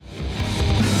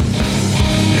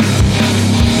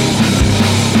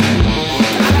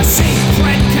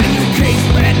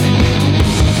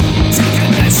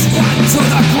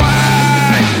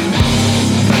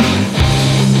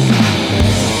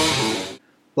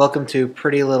Welcome to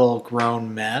Pretty Little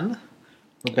Grown Men.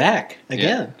 We're back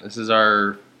again. Yeah, this is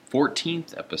our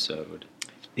 14th episode.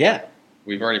 Yeah.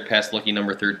 We've already passed lucky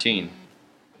number 13.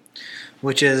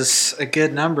 Which is a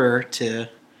good number to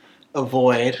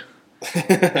avoid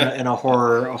in a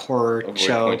horror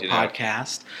show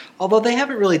podcast. Although they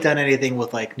haven't really done anything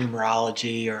with like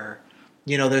numerology or,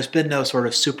 there's been no sort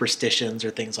of superstitions or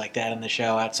things like that in the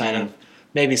show outside of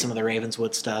maybe some of the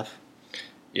Ravenswood stuff.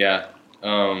 Yeah.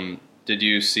 Did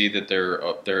you see that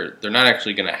they're not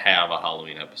actually going to have a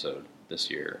Halloween episode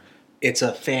this year? It's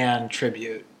a fan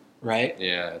tribute, right?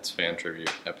 Yeah, it's a fan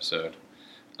tribute episode.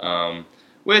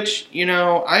 Which,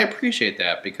 I appreciate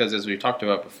that because as we've talked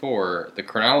about before, the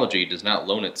chronology does not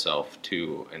loan itself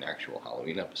to an actual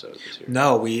Halloween episode this year.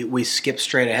 No, we skip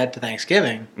straight ahead to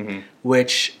Thanksgiving,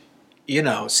 which,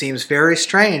 seems very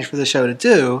strange for the show to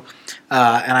do.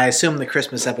 And I assume the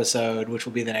Christmas episode, which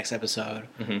will be the next episode,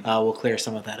 will clear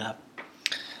some of that up.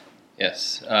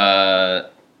 Yes.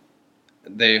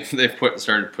 They've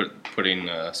started putting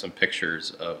some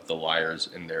pictures of the liars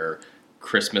in their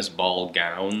Christmas ball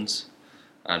gowns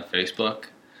on Facebook.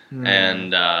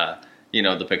 And,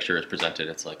 the picture is presented.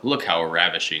 It's like, look how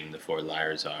ravishing the four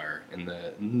liars are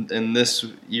in this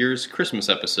year's Christmas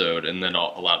episode. And then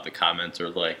a lot of the comments are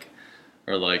like,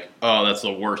 oh, that's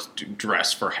the worst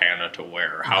dress for Hannah to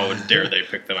wear. How dare they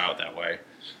pick them out that way?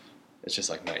 It's just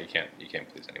like, no, you can't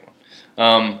please anyone.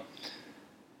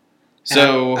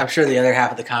 So I'm sure the other half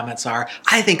of the comments are,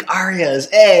 I think Arya is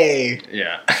A.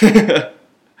 Yeah.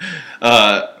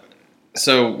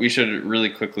 So we should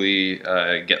really quickly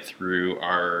get through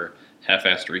our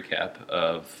half-assed recap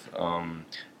of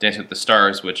Dancing with the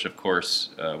Stars, which, of course,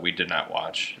 we did not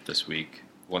watch this week,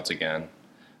 once again.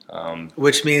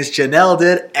 Which means Janelle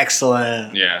did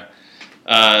excellent. Yeah.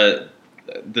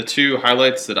 The two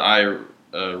highlights that I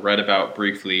read about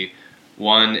briefly,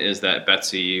 one is that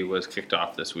Betsy was kicked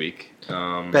off this week.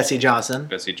 Betsy Johnson.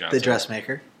 The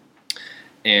dressmaker.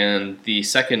 And the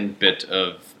second bit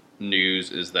of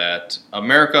news is that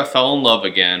America fell in love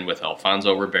again with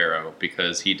Alfonso Ribeiro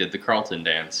because he did the Carlton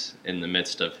dance in the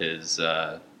midst of his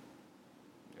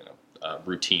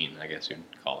routine, I guess you'd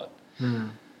call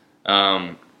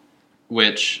it.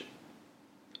 Which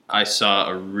I saw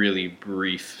a really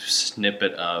brief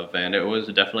snippet of, and it was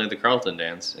definitely the Carlton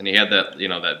dance. And he had that,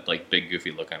 that like big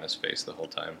goofy look on his face the whole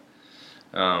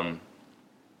time.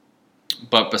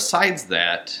 But besides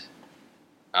that,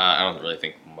 I don't really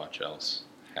think much else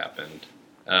happened.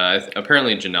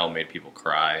 Apparently Janelle made people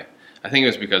cry. I think it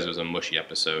was because it was a mushy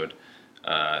episode.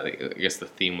 I guess the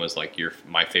theme was like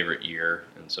my favorite year,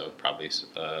 and so probably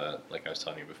like I was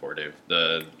telling you before, Dave,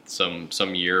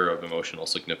 some year of emotional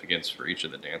significance for each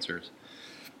of the dancers.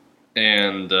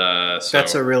 And so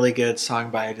that's a really good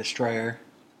song by Destroyer.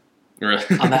 Really?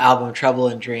 On the album Trouble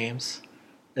in Dreams.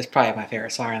 It's probably my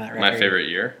favorite song on that record. My favorite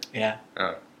year? Yeah.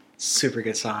 Oh. Super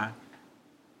good song.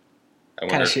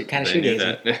 Kind of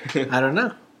shoegazy. I don't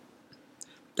know.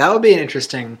 That would be an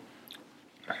interesting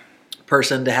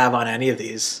person to have on any of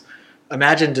these.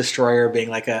 Imagine Destroyer being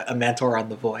like a mentor on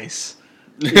The Voice.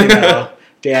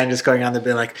 Dan just going on there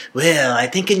being like, well, I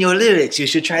think in your lyrics you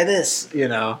should try this,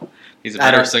 He's a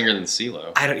better singer than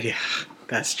CeeLo. Yeah,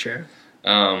 that's true.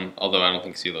 Although I don't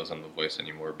think CeeLo's on The Voice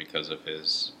anymore because of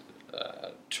his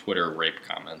Twitter rape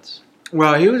comments.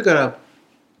 Well,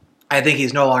 I think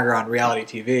he's no longer on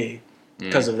reality TV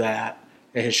because of that.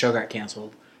 His show got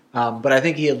canceled. But I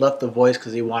think he had left The Voice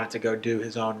because he wanted to go do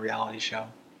his own reality show.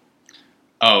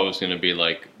 Oh, it was going to be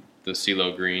like the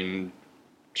CeeLo Green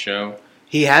show?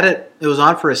 He had it. It was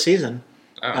on for a season.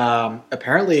 Oh.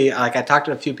 Apparently, I talked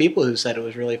to a few people who said it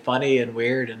was really funny and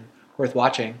weird and worth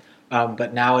watching.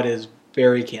 But now it is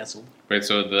very canceled. Wait,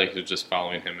 so they're just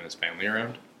following him and his family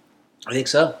around? I think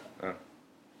so. Oh.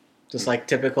 Just like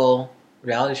typical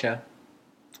reality show.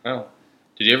 Oh.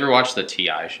 Did you ever watch the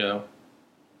T.I. show?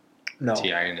 No.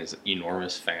 T.I. and his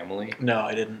enormous family? No,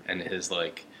 I didn't. And his,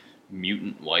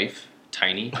 mutant wife,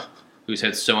 Tiny, who's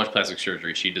had so much plastic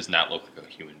surgery, she does not look like a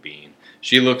human being.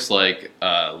 She looks like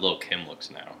Lil' Kim looks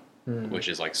now, which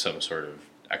is like some sort of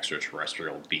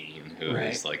extraterrestrial being who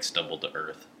has, stumbled to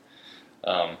Earth.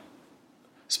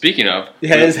 Speaking of...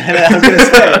 Yeah, I was going to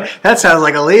say, that sounds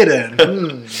like a lead-in.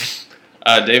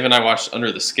 Dave and I watched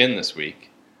Under the Skin this week,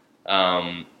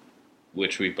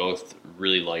 which we both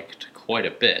really liked quite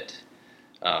a bit.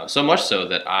 So much so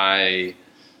that I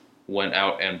went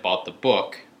out and bought the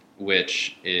book,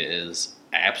 which is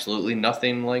absolutely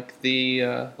nothing like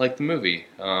the movie.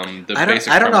 I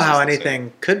don't know how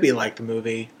anything could be like the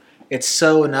movie. It's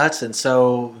so nuts and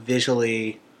so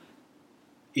visually,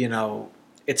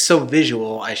 it's so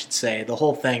visual, I should say. The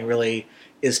whole thing really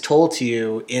is told to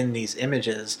you in these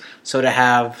images. So to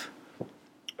have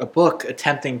a book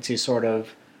attempting to sort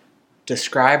of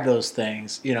describe those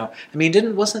things,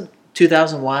 wasn't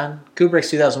 2001, Kubrick's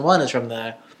 2001 is from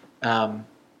the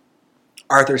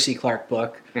Arthur C. Clarke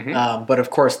book, but of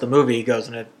course the movie goes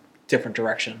in a different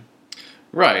direction.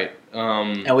 Right.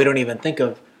 And we don't even think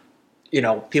of,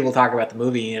 people talk about the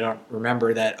movie and you don't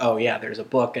remember that, oh yeah, there's a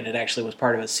book and it actually was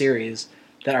part of a series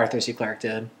that Arthur C. Clarke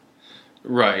did.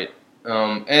 Right.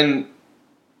 And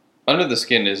Under the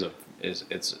Skin is a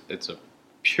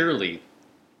purely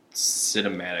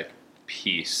cinematic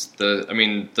piece. The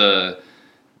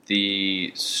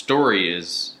story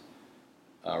is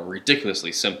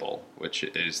ridiculously simple, which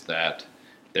is that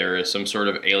there is some sort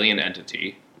of alien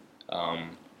entity.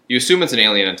 You assume it's an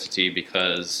alien entity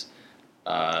because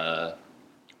there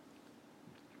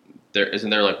isn't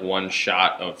there like one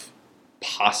shot of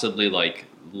possibly like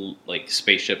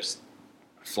spaceships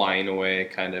flying away,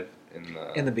 kind of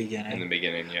in the beginning. In the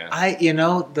beginning, yeah.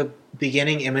 The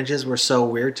beginning images were so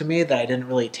weird to me that I didn't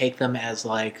really take them as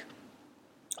like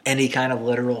any kind of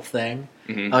literal thing.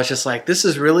 I was just like, this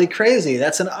is really crazy.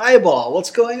 That's an eyeball.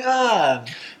 What's going on?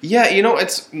 Yeah,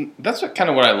 that's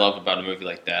what I love about a movie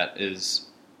like that is,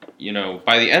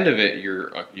 by the end of it,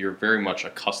 you're very much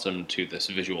accustomed to this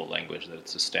visual language that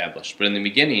it's established. But in the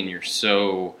beginning, you're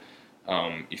so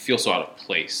you feel so out of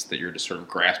place that you're just sort of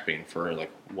grasping for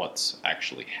like what's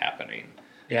actually happening.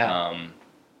 Yeah.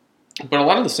 But a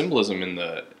lot of the symbolism in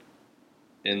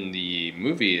the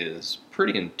movie is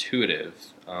pretty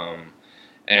intuitive.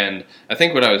 And I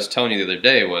think what I was telling you the other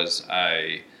day was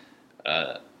I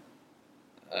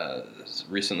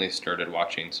recently started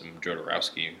watching some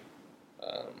Jodorowsky.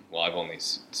 I've only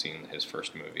seen his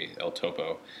first movie, El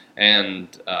Topo, and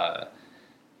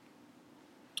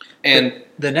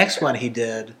the next one he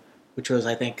did, which was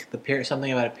I think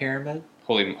something about a pyramid.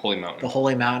 Holy Mountain. The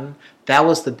Holy Mountain. That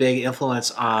was the big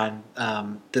influence on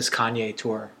this Kanye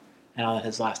tour and on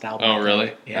his last album. Oh,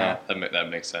 really? Yeah. Oh, that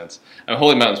makes sense.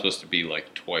 Holy Mountain's supposed to be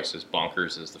like twice as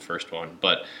bonkers as the first one,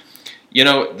 but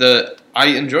I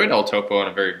enjoyed El Topo on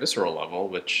a very visceral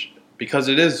level, because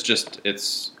it is just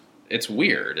it's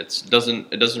weird. It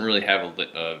doesn't really have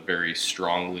a very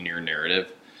strong linear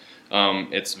narrative.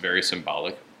 It's very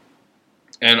symbolic.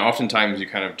 And oftentimes you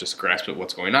kind of just grasp at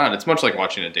what's going on. It's much like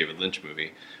watching a David Lynch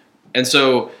movie. And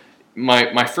so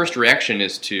my first reaction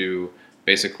is to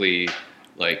basically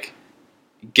like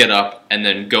get up and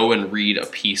then go and read a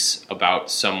piece about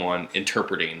someone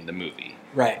interpreting the movie.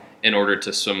 Right. In order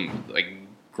to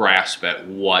grasp at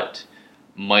what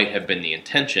might have been the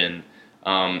intention.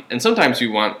 And sometimes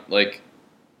you want I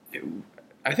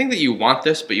think that you want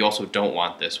this, but you also don't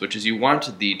want this, which is you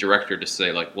want the director to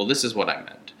say like, well, this is what I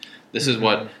meant. This is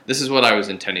what I was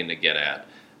intending to get at.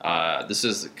 This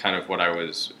is kind of what I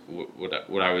was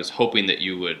hoping that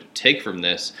you would take from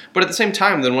this. But at the same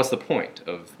time, then what's the point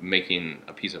of making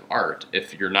a piece of art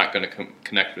if you're not going to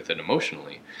connect with it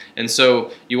emotionally? And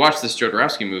so you watch this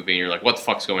Jodorowsky movie and you're like, what the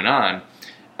fuck's going on?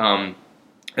 And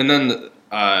then,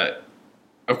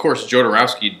 of course,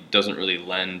 Jodorowsky doesn't really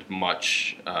lend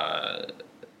much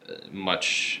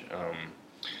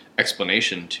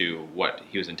explanation to what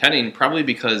he was intending, probably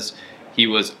because he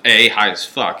was A, high as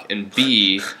fuck, and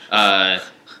B,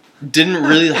 didn't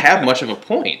really have much of a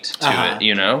point to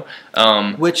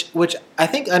it, Which I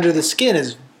think Under the Skin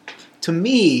is, to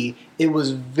me, it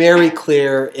was very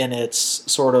clear in its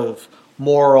sort of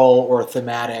moral or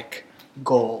thematic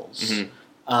goals.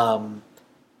 I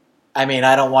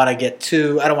don't want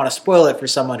to spoil it for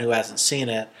someone who hasn't seen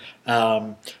it.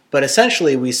 But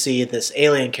essentially we see this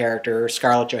alien character,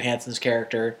 Scarlett Johansson's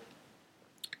character,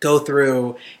 go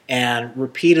through and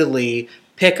repeatedly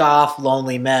pick off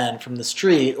lonely men from the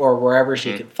street or wherever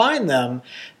she can find them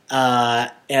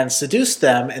and seduce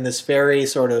them in this very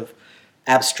sort of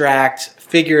abstract,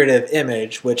 figurative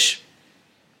image, which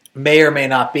may or may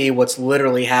not be what's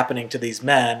literally happening to these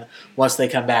men once they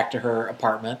come back to her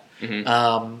apartment.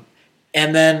 And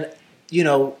then,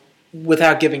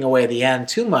 without giving away the end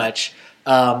too much,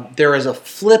 there is a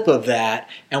flip of that,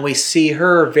 and we see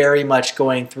her very much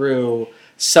going through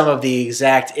some of the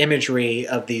exact imagery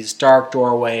of these dark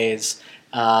doorways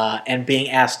and being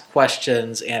asked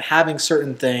questions and having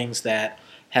certain things that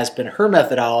has been her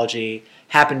methodology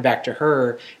happen back to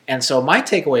her. And so my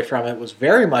takeaway from it was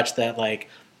very much that,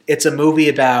 it's a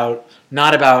movie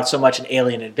not about so much an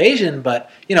alien invasion,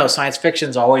 but, science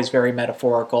fiction's always very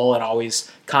metaphorical and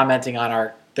always commenting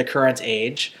on the current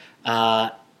age.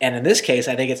 And in this case,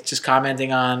 I think it's just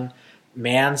commenting on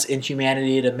man's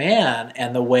inhumanity to man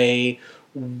and the way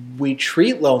we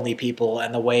treat lonely people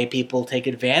and the way people take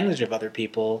advantage of other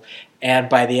people. And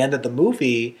by the end of the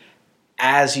movie,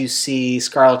 as you see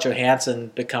Scarlett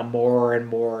Johansson become more and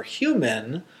more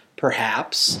human,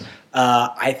 perhaps,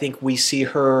 I think we see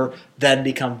her then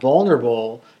become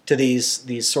vulnerable to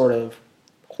these sort of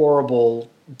horrible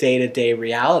day-to-day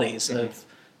realities of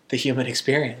the human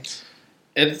experience.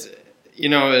 It's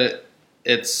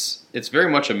it's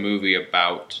very much a movie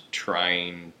about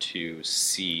trying to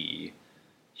see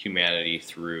humanity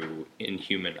through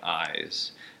inhuman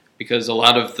eyes, because a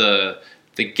lot of the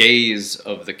gaze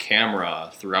of the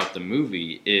camera throughout the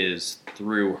movie is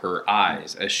through her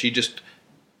eyes as she just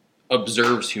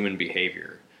observes human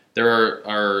behavior. There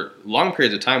are long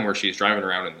periods of time where she's driving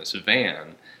around in this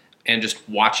van and just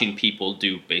watching people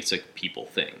do basic people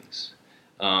things,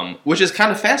 which is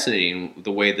kind of fascinating.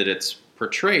 The way that it's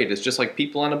portrayed is just like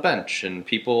people on a bench and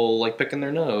people like picking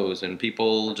their nose and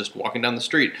people just walking down the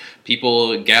street,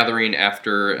 people gathering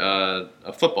after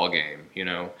a football game,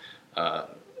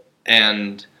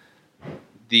 and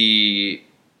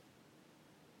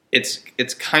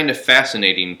it's kind of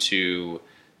fascinating to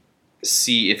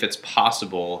see if it's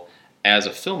possible as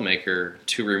a filmmaker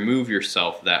to remove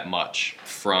yourself that much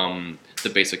from the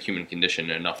basic human condition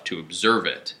enough to observe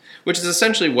it, which is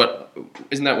essentially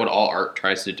isn't that what all art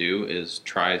tries to do, is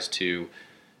tries to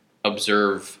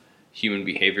observe human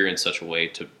behavior in such a way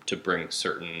to bring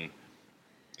certain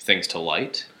things to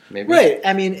light, maybe? Right.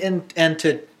 I mean, and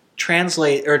to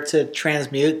translate or to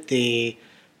transmute the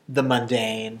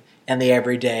mundane and the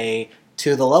everyday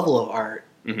to the level of art.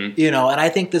 Mm-hmm. And I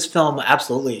think this film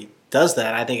absolutely does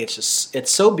that. I think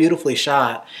it's so beautifully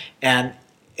shot, and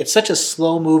it's such a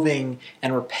slow-moving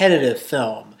and repetitive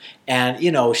film. And,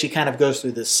 she kind of goes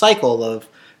through this cycle of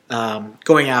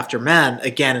going after men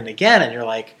again and again, and you're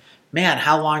like, man,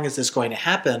 how long is this going to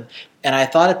happen? And I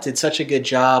thought it did such a good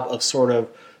job of sort of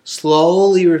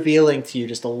slowly revealing to you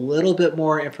just a little bit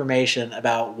more information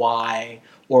about why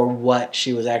or what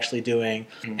she was actually doing.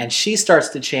 Mm-hmm. And she starts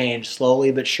to change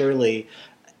slowly but surely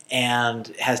and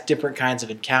has different kinds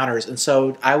of encounters. And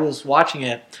so I was watching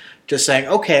it just saying,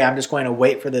 okay, I'm just going to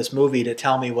wait for this movie to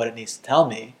tell me what it needs to tell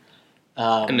me.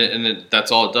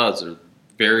 That's all it does. Are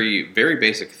very, very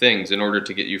basic things in order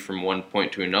to get you from one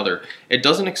point to another. It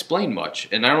doesn't explain much,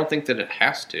 and I don't think that it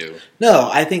has to. No,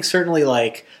 I think certainly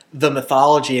like the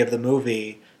mythology of the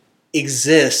movie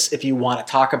exists if you want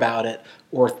to talk about it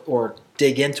or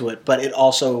dig into it, but it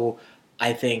also,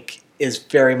 I think, is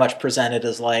very much presented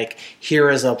as like, here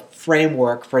is a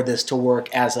framework for this to work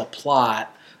as a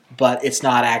plot, but it's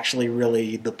not actually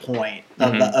really the point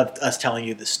of, Mm-hmm. of us telling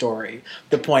you the story.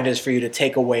 The point is for you to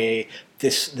take away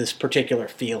this particular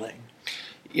feeling.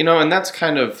 And that's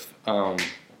kind of, and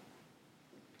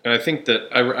I think that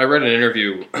I read an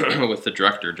interview with the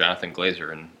director, Jonathan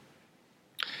Glazer,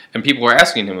 and people were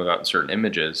asking him about certain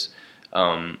images,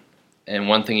 and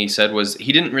one thing he said was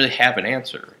he didn't really have an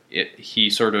answer.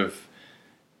 His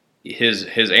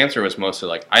answer was mostly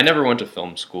like, I never went to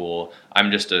film school. I'm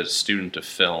just a student of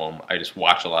film. I just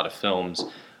watch a lot of films.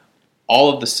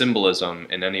 All of the symbolism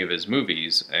in any of his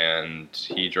movies, and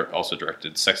he also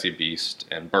directed Sexy Beast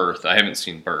and Birth. I haven't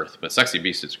seen Birth, but Sexy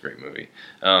Beast is a great movie.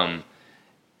 And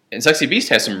Sexy Beast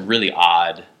has some really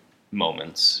odd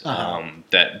moments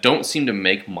that don't seem to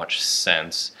make much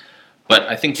sense. But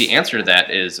I think the answer to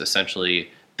that is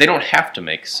essentially they don't have to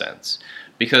make sense,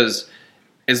 because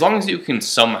as long as you can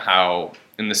somehow,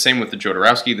 and the same with the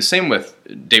Jodorowsky, the same with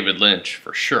David Lynch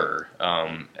for sure,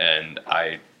 and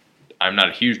I'm not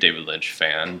a huge David Lynch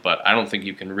fan, but I don't think that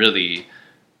you can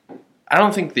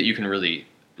really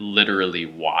literally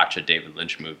watch a David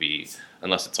Lynch movie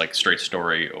unless it's like Straight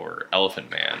Story or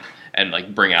Elephant Man and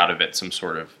like bring out of it some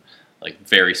sort of like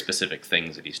very specific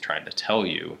things that he's trying to tell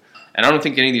you. And I don't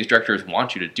think any of these directors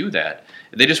want you to do that.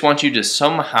 They just want you to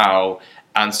somehow,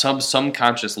 on some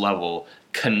subconscious level,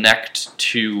 connect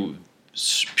to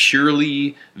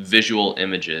purely visual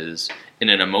images in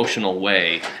an emotional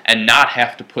way and not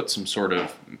have to put some sort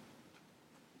of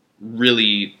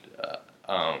really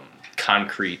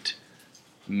concrete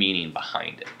meaning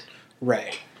behind it.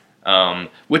 Right.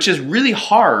 Which is really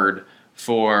hard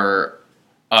for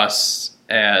us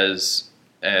as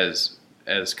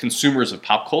consumers of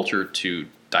pop culture to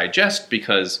digest,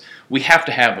 because we have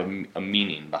to have a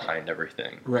meaning behind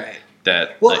everything. Right.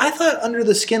 I thought Under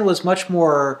the Skin was much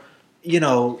more,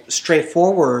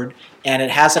 straightforward, and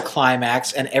it has a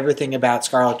climax, and everything about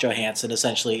Scarlett Johansson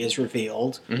essentially is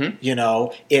revealed.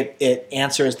 Mm-hmm. It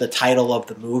answers the title of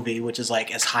the movie, which is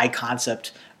like as high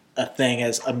concept a thing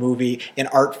as a movie, an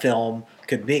art film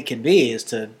can be is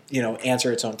to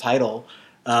answer its own title.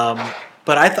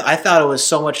 But I thought it was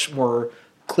so much more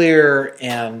clear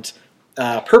and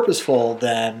purposeful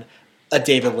than a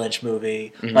David Lynch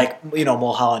movie, like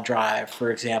Mulholland Drive,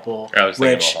 for example. I was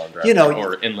thinking Mulholland Drive,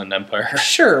 or Inland Empire.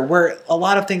 Sure, where a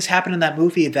lot of things happen in that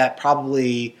movie that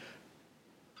probably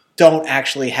don't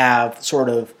actually have sort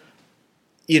of,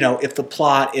 if the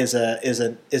plot if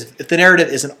the narrative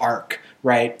is an arc,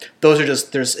 right? Those are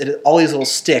just there's all these little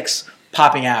sticks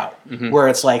popping out where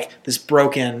it's like this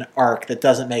broken arc that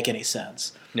doesn't make any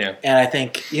sense. Yeah, and I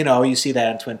think you see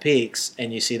that in Twin Peaks,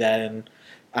 and you see that in,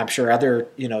 I'm sure, other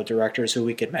directors who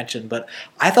we could mention. But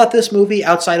I thought this movie,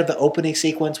 outside of the opening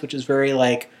sequence, which is very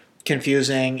like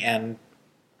confusing and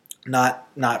not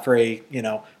very,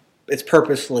 it's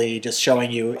purposefully just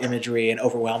showing you imagery and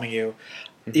overwhelming you.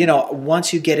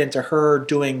 Once you get into her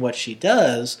doing what she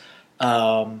does,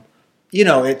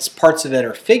 it's parts of it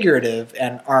are figurative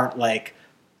and aren't like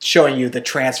showing you the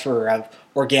transfer of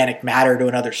organic matter to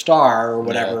another star or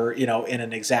whatever, in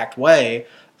an exact way.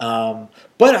 But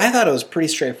I thought it was pretty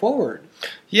straightforward.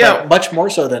 Yeah. Like, much more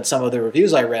so than some of the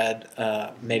reviews I read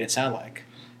made it sound like.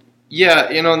 Yeah,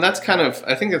 and that's kind of,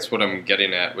 I think that's what I'm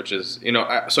getting at, which is,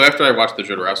 so after I watched the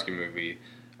Jodorowsky movie,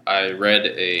 I read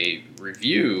a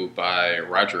review by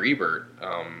Roger Ebert,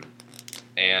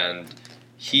 and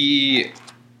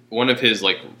one of his,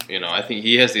 like, I think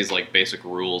he has these, like, basic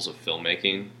rules of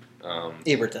filmmaking.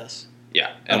 Ebert does.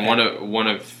 Yeah, and okay.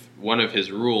 one of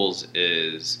his rules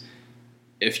is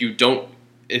if you don't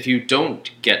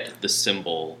get the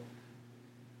symbol,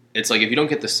 it's like if you don't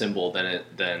get the symbol,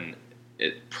 then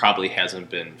it probably hasn't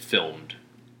been filmed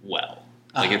well.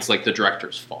 Like it's like the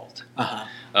director's fault.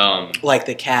 Like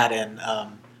the cat in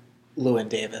Llewyn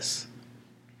Davis.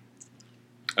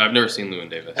 I've never seen Llewyn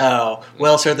Davis. Oh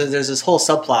well, so there's this whole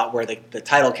subplot where the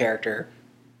title character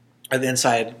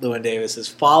inside Llewyn Davis is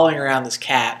following around this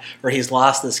cat, or he's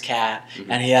lost this cat,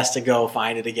 and he has to go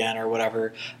find it again or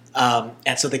whatever.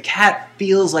 And so the cat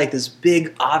feels like this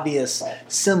big, obvious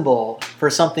symbol for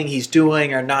something he's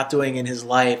doing or not doing in his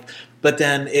life, but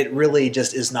then it really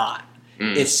just is not.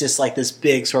 It's just like this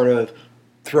big sort of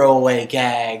throwaway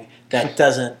gag that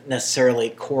doesn't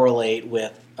necessarily correlate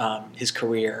with his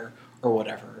career or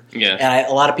whatever. Yeah. And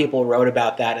a lot of people wrote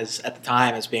about that at the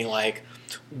time as being like,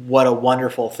 what a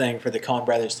wonderful thing for the Coen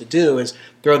brothers to do is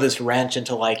throw this wrench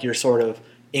into like your sort of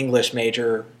English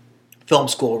major film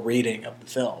school reading of the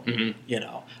film.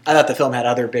 I thought the film had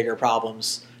other bigger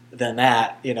problems than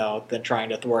that, than trying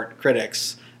to thwart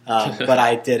critics. But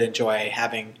I did enjoy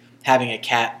having a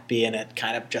cat be in it,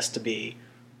 kind of just to be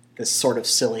this sort of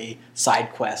silly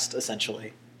side quest,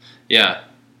 essentially. Yeah,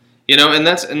 and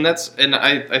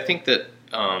I think that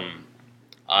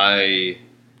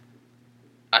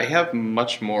I have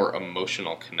much more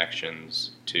emotional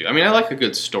connections to. I mean, I like a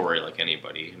good story, like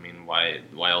anybody. I mean, why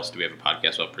else do we have a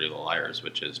podcast about Pretty Little Liars,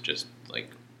 which is just like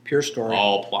pure story,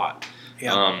 all plot?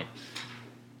 Yeah.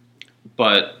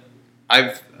 But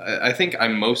I think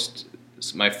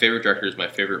my favorite directors, my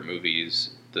favorite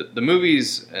movies, the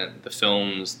movies and the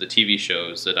films, the TV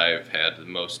shows that I've had the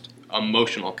most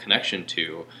emotional connection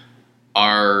to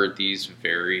are these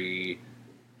very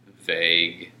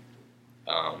vague,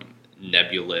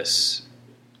 nebulous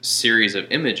series of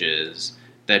images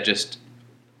that just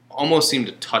almost seem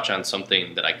to touch on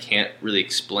something that I can't really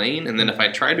explain. And then if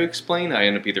I try to explain, I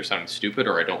end up either sounding stupid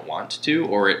or I don't want to,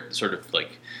 or it sort of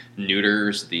like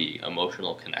neuters the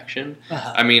emotional connection.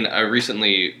 I mean, I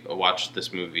recently watched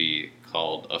this movie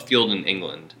called A Field in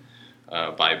England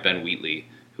by Ben Wheatley,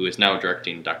 who is now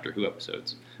directing Doctor Who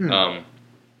episodes.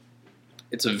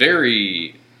 It's a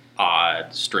very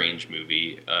odd, strange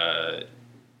movie.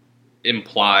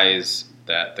 Implies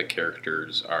that the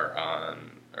characters are on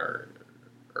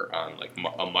like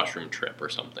a mushroom trip or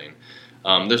something.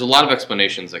 There's a lot of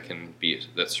explanations that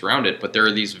surround it, but there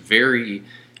are these very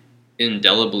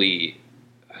indelibly,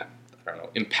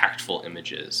 impactful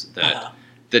images that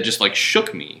just like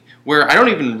shook me. Where I don't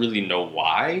even really know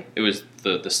why. It was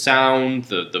the sound,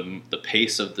 the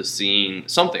pace of the scene,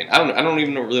 something. I don't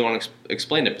even really want to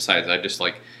explain it. Besides, I just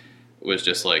like was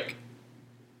just like.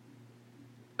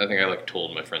 I think I like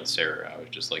told my friend Sarah. I was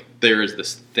just like, there is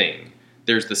this thing.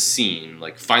 There's the scene.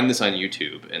 Like, find this on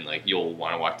YouTube, and like you'll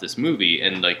want to watch this movie.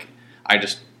 And like, I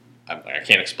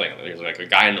can't explain it. There's like a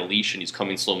guy on a leash, and he's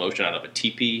coming slow motion out of a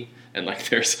teepee, and like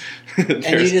there's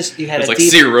you had like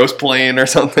Ciaros playing or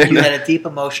something. You had a deep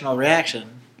emotional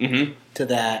reaction to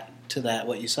that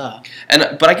what you saw.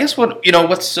 But I guess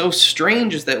what's so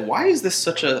strange is that why is this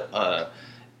such a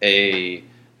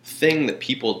thing that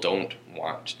people don't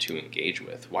want to engage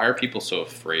with? Why are people so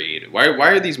afraid? Why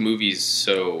are these movies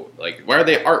so, like, why are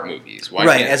they art movies? Why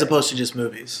right, as opposed to just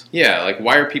movies. Yeah, like,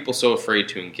 why are people so afraid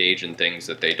to engage in things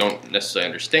that they don't necessarily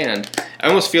understand? I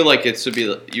almost feel like you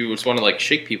just want to, like,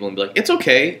 shake people and be like, it's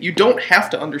okay, you don't have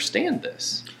to understand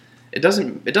this. It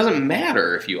doesn't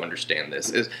matter if you understand this.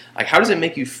 It's, like, how does it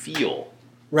make you feel?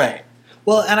 Right.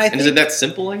 Well, and I think... And is it that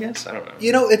simple, I guess? I don't know.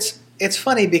 You know, it's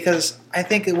funny because I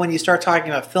think that when you start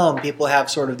talking about film, people have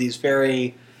sort of these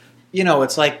very, you know,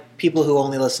 it's like people who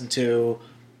only listen to,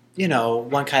 you know,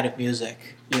 one kind of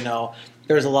music. You know,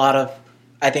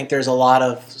 I think there's a lot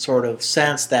of sort of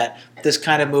sense that this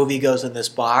kind of movie goes in this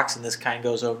box and this kind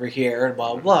goes over here and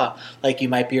blah, blah, blah. Like you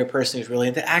might be a person who's really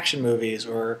into action movies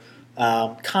or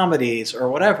comedies or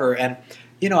whatever. And,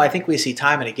 you know, I think we see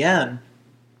time and again,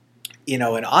 you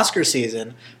know, in Oscar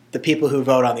season, the people who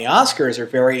vote on the Oscars are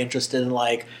very interested in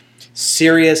like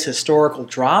serious historical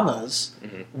dramas,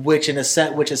 which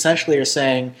essentially are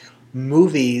saying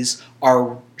movies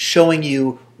are showing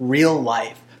you real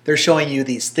life. They're showing you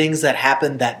these things that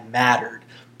happened that mattered.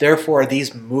 Therefore,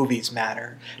 these movies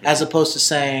matter. As opposed to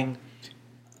saying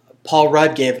Paul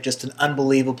Rudd gave just an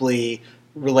unbelievably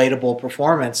relatable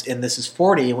performance in This Is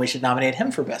 40 and we should nominate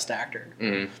him for Best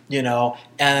Actor. You know,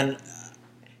 and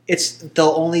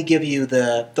they'll only give you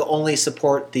they'll only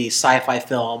support the sci-fi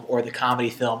film or the comedy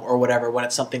film or whatever when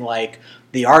it's something like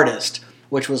The Artist,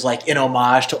 which was like in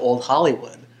homage to old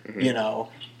Hollywood, you know,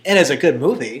 and it's a good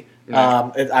movie.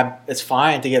 It's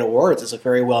fine to get awards. It's a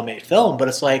very well-made film, but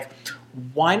it's like,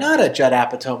 why not a Judd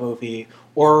Apatow movie?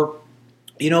 Or,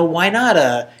 you know, why not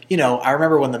I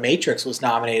remember when The Matrix was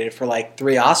nominated for like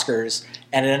 3 Oscars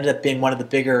and it ended up being one of the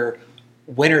bigger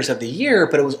winners of the year,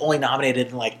 but it was only nominated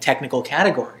in like technical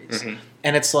categories.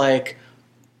 And it's like,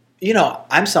 you know,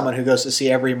 I'm someone who goes to see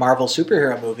every Marvel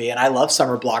superhero movie and I love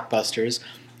summer blockbusters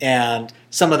and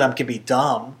some of them can be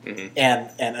dumb and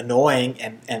annoying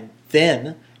and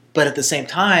thin, but at the same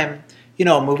time, you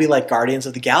know, a movie like Guardians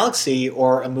of the Galaxy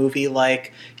or a movie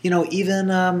like, you know, even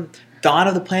Dawn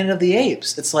of the Planet of the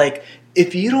Apes, it's like,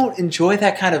 if you don't enjoy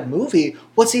that kind of movie,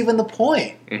 what's even the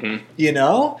point? You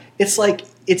know? It's like,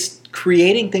 it's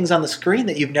creating things on the screen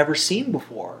that you've never seen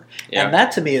before. Yeah. And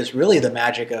that to me is really the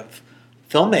magic of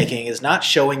filmmaking, is not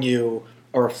showing you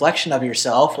a reflection of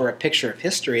yourself or a picture of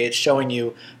history. It's showing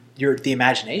you the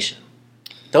imagination.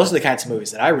 Those are the kinds of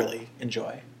movies that I really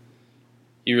enjoy.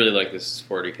 You really like This Is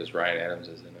 40 because Ryan Adams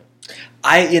is in it.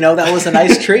 That was a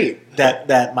nice treat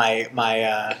that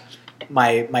my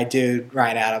dude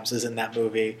Ryan Adams is in that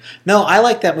movie. No, I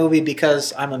like that movie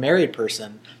because I'm a married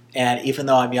person. And even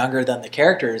though I'm younger than the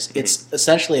characters, it's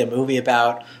essentially a movie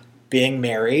about being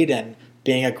married and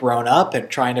being a grown-up and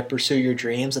trying to pursue your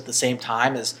dreams at the same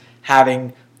time as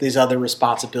having these other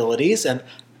responsibilities. And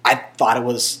I thought it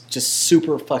was just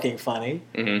super fucking funny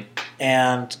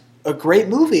and a great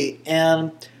movie.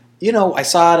 And, you know, I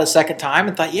saw it a second time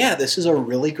and thought, yeah, this is a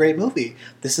really great movie.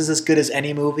 This is as good as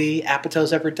any movie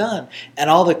Apatow's ever done. And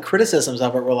all the criticisms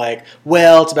of it were like,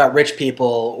 well, it's about rich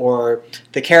people, or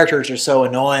the characters are so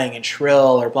annoying and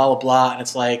shrill, or blah, blah, blah. And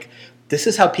it's like, this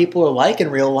is how people are like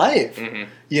in real life.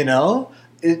 You know?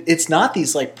 It's not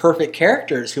these like perfect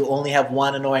characters who only have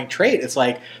one annoying trait. It's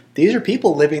like, these are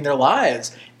people living their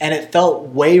lives. And it felt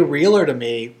way realer to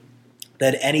me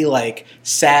than any like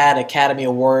sad Academy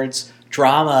Awards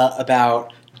drama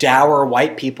about dour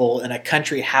white people in a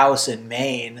country house in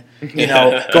Maine, you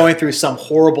know, going through some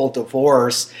horrible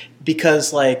divorce,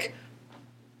 because like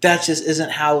that just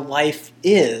isn't how life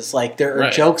is. Like there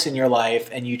are jokes in your life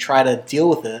and you try to deal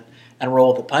with it and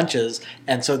roll the punches.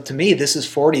 And so to me, This Is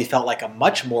 40 felt like a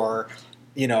much more,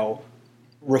 you know,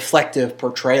 reflective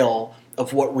portrayal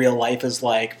of what real life is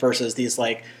like versus these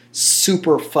like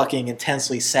super fucking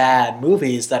intensely sad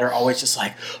movies that are always just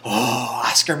like, oh,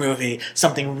 Oscar movie,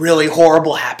 something really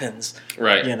horrible happens.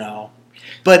 Right. You know?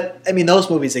 But, I mean, those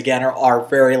movies, again, are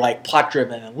very, like,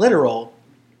 plot-driven and literal.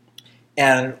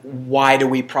 And why do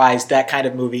we prize that kind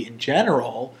of movie in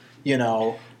general, you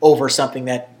know, over something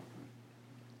that,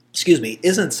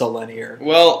 isn't so linear?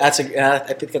 Well, I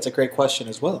think that's a great question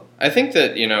as well. I think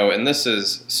that, you know, and this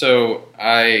is, so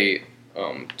I,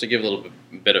 to give a little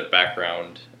bit of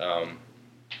background,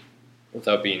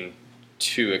 without being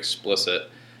too explicit,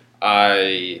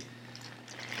 I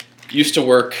used to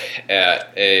work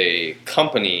at a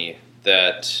company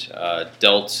that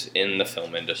dealt in the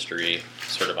film industry,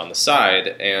 sort of on the side,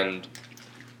 and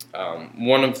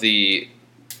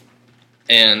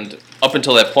and up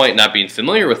until that point, not being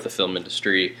familiar with the film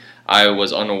industry, I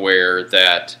was unaware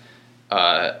that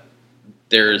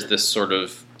there is this sort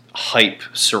of hype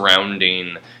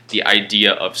surrounding the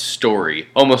idea of story,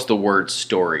 almost the word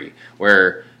story,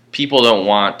 where people don't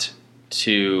want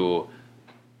to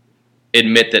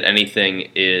admit that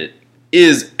anything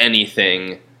is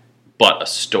anything but a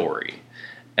story.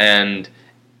 And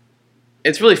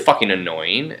it's really fucking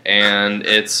annoying, and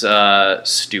it's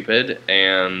stupid,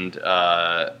 and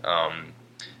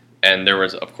there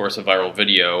was, of course, a viral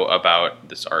video about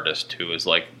this artist who was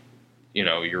like, you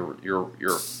know,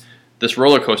 this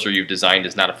roller coaster you've designed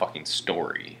is not a fucking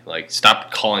story. Like,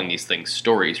 stop calling these things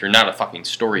stories. You're not a fucking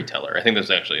storyteller. I think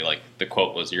that's actually, like, the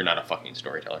quote was, "You're not a fucking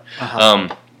storyteller." Uh-huh.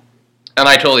 And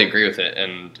I totally agree with it.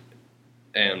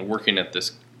 And working at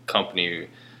this company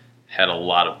had a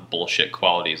lot of bullshit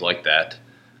qualities like that,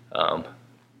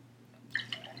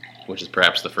 which is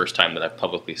perhaps the first time that I've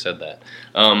publicly said that.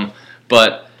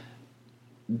 But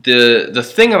the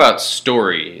thing about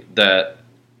story that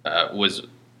was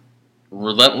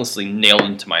relentlessly nailed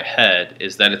into my head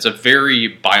is that it's a very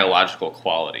biological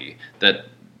quality, that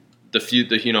the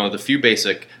few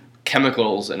basic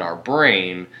chemicals in our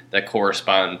brain that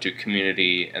correspond to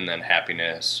community and then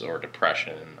happiness or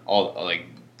depression, all like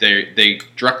they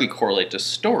directly correlate to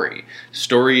story.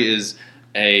 Story is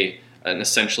an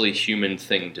essentially human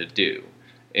thing to do.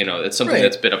 You know, it's something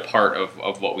that's been a part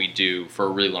of what we do for a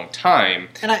really long time.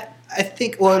 And I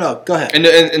think, well, no, go ahead.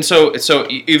 And so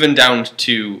even down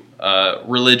to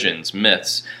religions,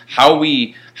 myths, how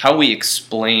we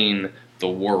explain the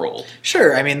world.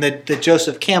 Sure, I mean the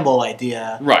Joseph Campbell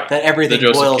idea, right? That everything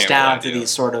boils down to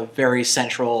these sort of very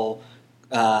central,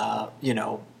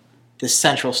 this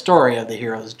central story of the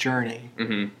hero's journey.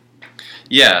 Mm-hmm.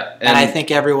 Yeah, and I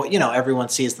think everyone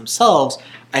sees themselves.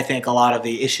 I think a lot of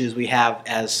the issues we have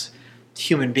as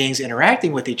human beings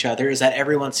interacting with each other is that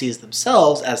everyone sees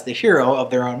themselves as the hero of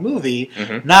their own movie,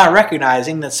 not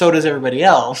recognizing that so does everybody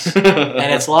else.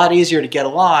 And it's a lot easier to get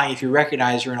along if you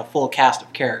recognize you're in a full cast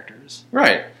of characters.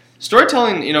 Right.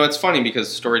 Storytelling, it's funny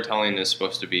because storytelling is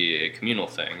supposed to be a communal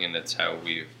thing, and it's how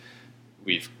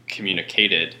we've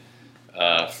communicated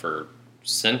for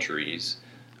centuries.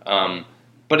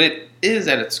 But it is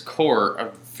at its core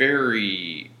a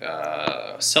very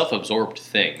self-absorbed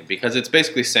thing, because it's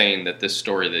basically saying that this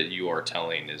story that you are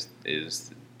telling is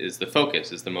the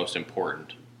focus, is the most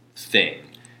important thing.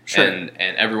 Sure. And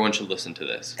everyone should listen to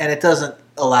this. And it doesn't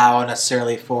allow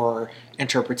necessarily for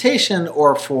interpretation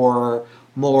or for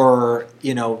more,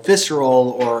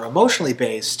 visceral or emotionally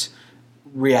based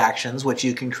reactions, which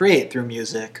you can create through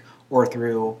music or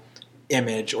through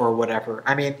image or whatever.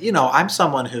 I mean, I'm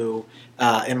someone who,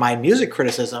 in my music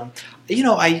criticism,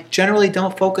 I generally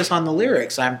don't focus on the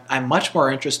lyrics. I'm much more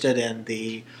interested in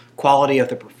the quality of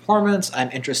the performance.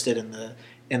 I'm interested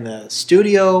in the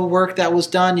studio work that was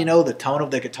done, the tone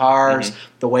of the guitars,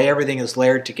 the way everything is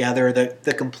layered together,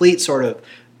 the complete sort of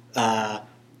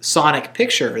sonic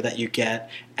picture that you get.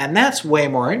 And that's way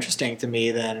more interesting to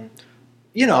me than,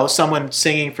 someone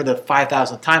singing for the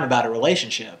 5,000th time about a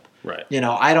relationship. Right.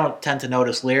 I don't tend to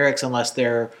notice lyrics unless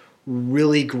they're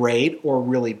really great or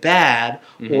really bad,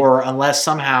 or unless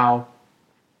somehow,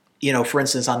 for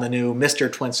instance, on the new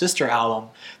Mr. Twin Sister album,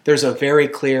 there's a very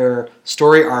clear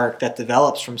story arc that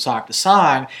develops from song to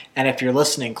song, and if you're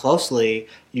listening closely,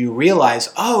 you realize,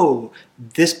 oh,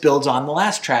 this builds on the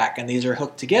last track, and these are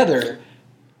hooked together,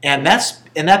 and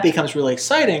that becomes really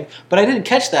exciting, but I didn't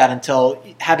catch that until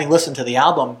having listened to the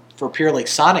album for purely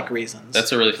sonic reasons.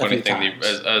 That's a really funny thing.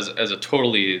 As a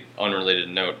totally unrelated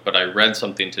note, but I read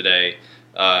something today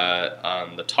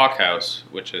on the Talkhouse,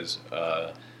 which is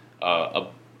a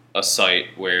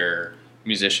site where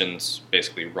musicians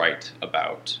basically write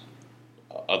about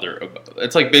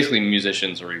it's like basically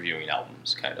musicians reviewing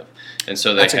albums, kind of. And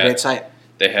so that's a great site.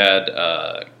 They had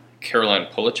Caroline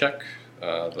Polachek,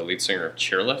 the lead singer of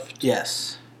Chairlift.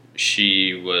 Yes.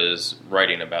 She was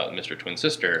writing about Mr. Twin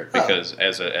Sister because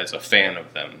as a fan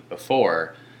of them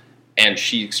before, and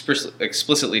she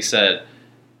explicitly said,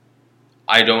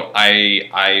 I'm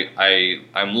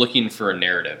looking for a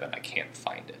narrative and I can't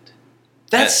find it.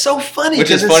 That's so funny.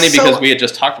 Which is funny because we had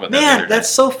just talked about that the other day. That's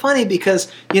so funny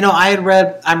because,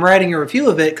 I'm writing a review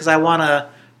of it because I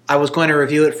was going to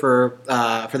review it for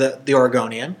the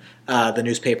Oregonian, the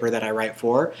newspaper that I write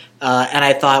for, and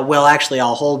I thought, well, actually,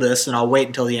 I'll hold this and I'll wait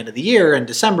until the end of the year in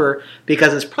December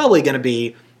because it's probably going to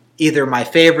be either my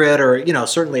favorite or,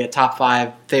 certainly a top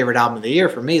 5 favorite album of the year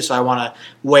for me, so I want to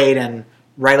wait and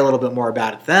write a little bit more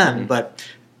about it then. But,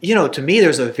 to me,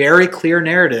 there's a very clear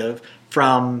narrative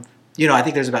from, I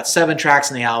think there's about 7 tracks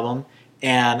in the album,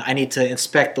 and I need to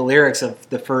inspect the lyrics of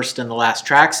the first and the last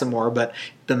track some more, but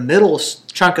the middle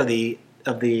chunk of the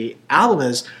album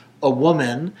is a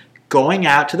woman going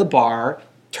out to the bar,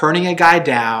 turning a guy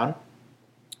down,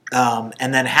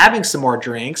 and then having some more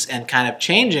drinks and kind of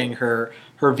changing her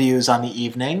her views on the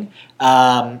evening,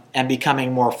 and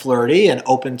becoming more flirty and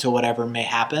open to whatever may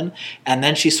happen. And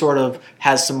then she sort of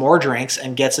has some more drinks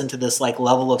and gets into this like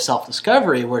level of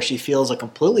self-discovery where she feels a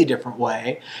completely different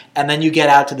way. And then you get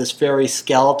out to this very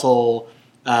skeletal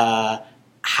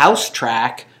house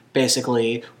track,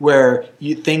 basically, where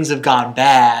things have gone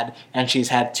bad and she's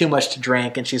had too much to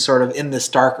drink and she's sort of in this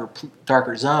darker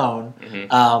zone.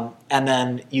 Mm-hmm. And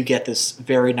then you get this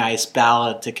very nice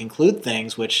ballad to conclude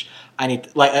things, which I need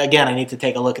to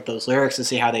take a look at those lyrics to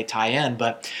see how they tie in.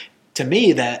 But to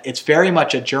me, that it's very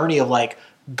much a journey of like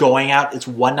going out. It's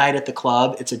one night at the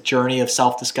club. It's a journey of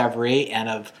self-discovery and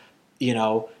of,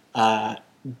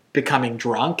 becoming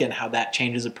drunk and how that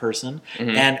changes a person.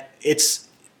 Mm-hmm. And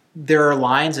there are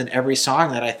lines in every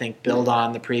song that I think build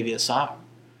on the previous song.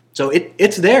 So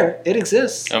it's there. It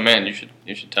exists. Oh man, you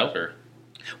should tell her.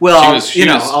 Well, she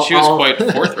was quite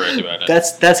forthright about it.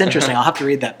 That's interesting. I'll have to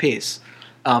read that piece.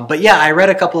 But yeah, I read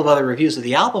a couple of other reviews of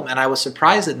the album, and I was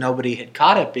surprised that nobody had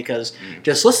caught it because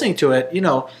just listening to it,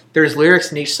 there's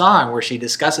lyrics in each song where she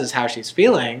discusses how she's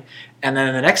feeling, and then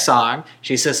in the next song,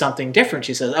 she says something different.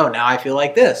 She says, "Oh, now I feel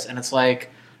like this," and it's like,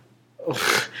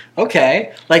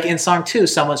 okay. Like in song 2,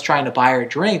 someone's trying to buy her a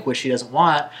drink, which she doesn't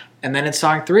want, and then in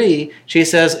song 3, she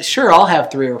says, "Sure, I'll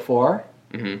have 3 or 4."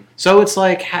 Mm-hmm. So it's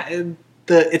like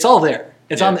it's all there.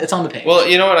 It's on the page. Well,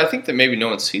 you know what? I think that maybe no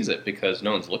one sees it because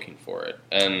no one's looking for it,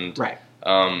 and right.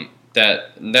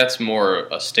 That's more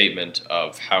a statement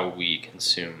of how we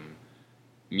consume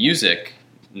music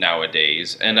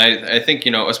nowadays. And I think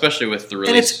especially with the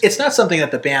release, and it's not something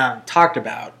that the band talked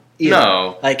about either.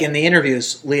 No, like in the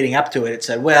interviews leading up to it, it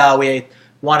said, "Well, we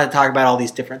want to talk about all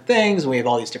these different things. We have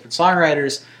all these different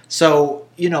songwriters." So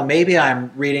maybe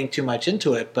I'm reading too much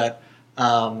into it, but.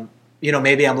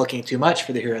 Maybe I'm looking too much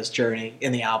for the hero's journey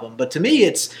in the album, but to me,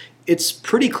 it's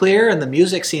pretty clear, and the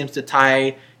music seems to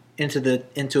tie into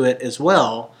it as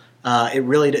well.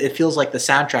 It feels like the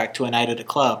soundtrack to a night at a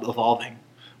club evolving.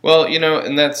 Well,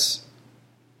 and that's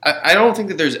I don't think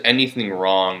that there's anything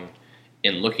wrong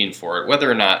in looking for it, whether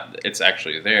or not it's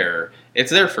actually there.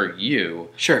 It's there for you,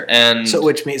 sure, and so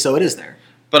it is there.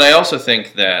 But I also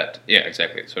think that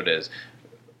exactly, so it is.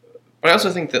 But I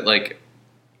also think that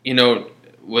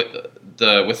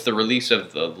with the release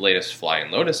of the latest Flying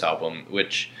Lotus album,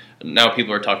 which now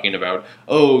people are talking about,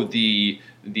 the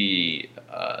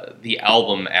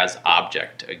album as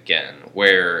object again,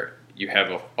 where you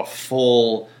have a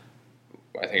full,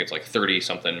 I think it's like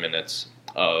 30-something minutes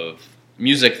of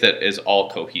music that is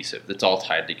all cohesive, that's all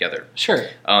tied together. Sure.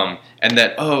 And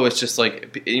that, it's just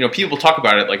like, people talk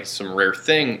about it like it's some rare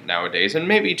thing nowadays, and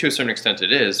maybe to a certain extent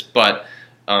it is, but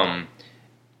I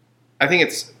think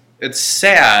it's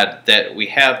sad that we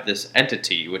have this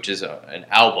entity, which is an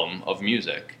album of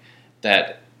music,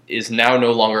 that is now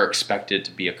no longer expected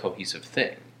to be a cohesive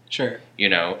thing. Sure.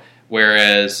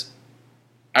 Whereas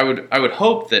I would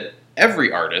hope that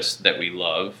every artist that we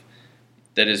love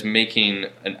that is making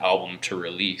an album to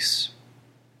release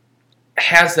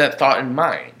has that thought in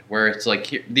mind, where it's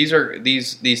like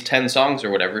these 10 songs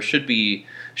or whatever should be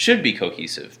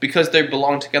cohesive because they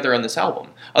belong together on this album.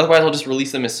 Otherwise, I'll just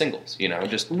release them as singles.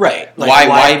 Just right. Like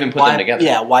why even put them together?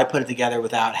 Yeah, why put it together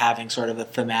without having sort of a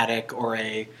thematic or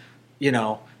an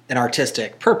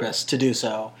artistic purpose to do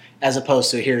so, as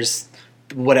opposed to here's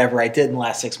whatever I did in the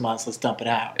last 6 months, let's dump it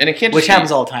out. And it can't which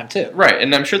happens all the time too. Right,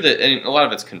 and I'm sure that a lot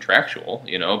of it's contractual,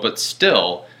 but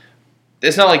still,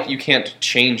 it's not like you can't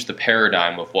change the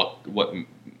paradigm of what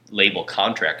label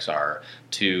contracts are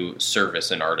to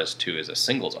service an artist who is a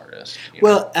singles artist.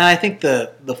 Well, and I think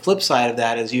the flip side of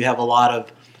that is you have a lot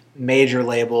of major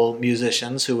label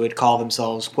musicians who would call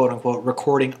themselves quote unquote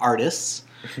recording artists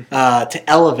to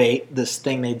elevate this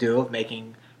thing they do of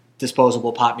making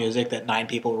disposable pop music that 9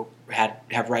 people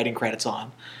have writing credits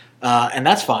on. And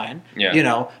that's fine,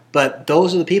 but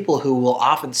those are the people who will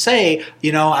often say,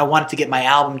 I wanted to get my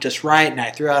album just right, and I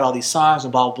threw out all these songs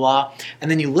and blah, blah, blah. And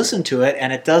then you listen to it,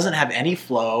 and it doesn't have any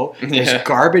flow. There's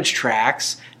garbage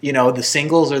tracks. The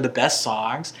singles are the best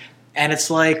songs. And it's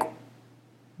like,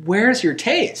 where's your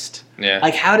taste? Yeah.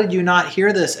 Like, how did you not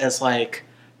hear this as, like,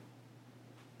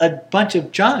 a bunch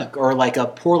of junk or, like, a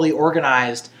poorly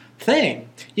organized thing,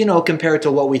 compared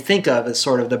to what we think of as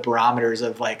sort of the barometers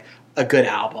of, like, a good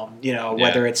album,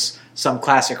 whether it's some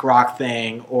classic rock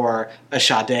thing or a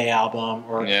Sade album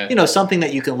or, something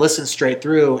that you can listen straight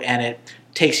through and it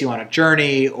takes you on a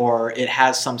journey or it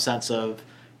has some sense of,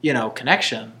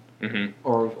 connection mm-hmm.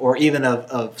 or even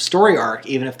of story arc,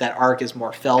 even if that arc is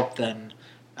more felt than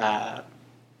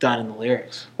done in the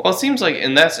lyrics. Well, it seems like,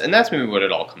 and that's maybe what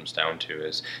it all comes down to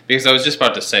is, because I was just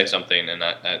about to say something and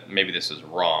maybe this is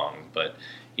wrong, but,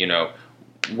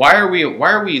 why are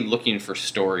we looking for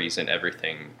stories in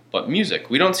everything but music?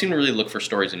 We don't seem to really look for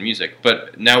stories in music,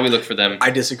 but now we look for them. I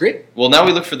disagree. Well, now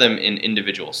we look for them in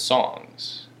individual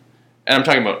songs, and I'm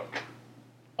talking about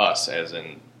us, as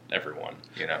in everyone.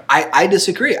 I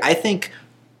disagree. I think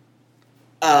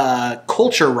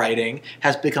culture writing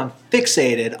has become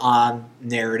fixated on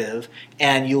narrative,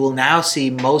 and you will now see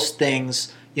most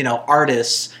things,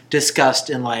 artists discussed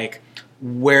in like,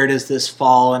 where does this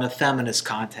fall in a feminist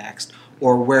context,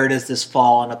 or where does this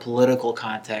fall in a political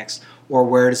context, or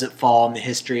where does it fall in the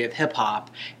history of hip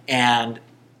hop? And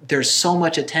there's so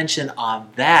much attention on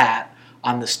that,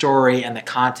 on the story and the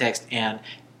context and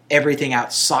everything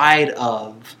outside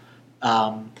of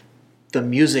the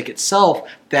music itself,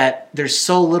 that there's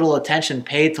so little attention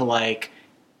paid to like,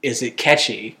 is it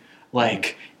catchy?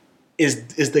 Like,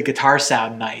 is the guitar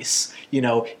sound nice?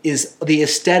 Is the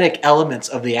aesthetic elements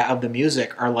of the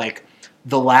music are like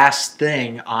the last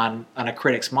thing on a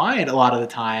critic's mind a lot of the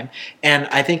time. And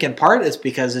I think in part it's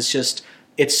because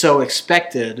it's so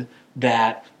expected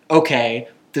that, okay,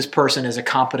 this person is a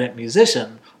competent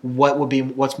musician.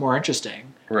 What's more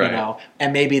interesting? Right.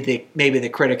 And maybe the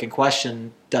critic in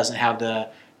question doesn't have the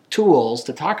tools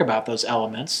to talk about those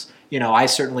elements. I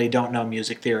certainly don't know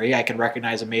music theory. I can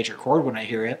recognize a major chord when I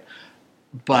hear it.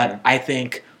 But I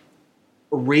think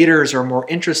readers are more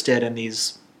interested in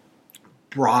these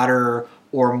broader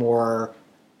or more,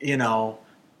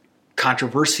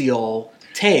 controversial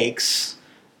takes,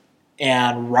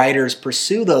 and writers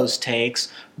pursue those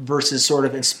takes versus sort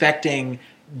of inspecting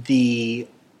the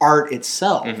art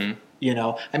itself. I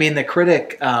mean, the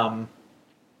critic,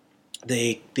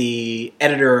 the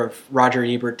editor of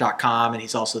RogerEbert.com, and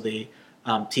he's also the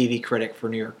TV critic for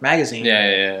New York Magazine.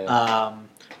 Yeah.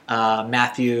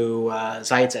 Matthew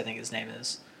Zeitz, I think his name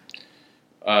is.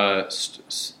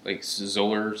 Like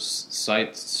Stoller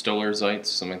Zeitz,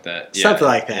 something like that. Yeah. Something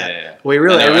like that. Yeah. I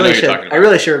really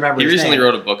should remember. He his recently name.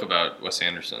 wrote a book about Wes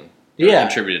Anderson.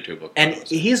 Contributed to a book. And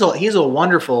he's a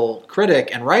wonderful critic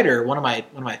and writer, one of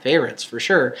my favorites for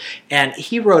sure. And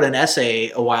he wrote an essay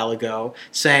a while ago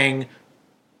saying,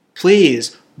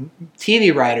 please,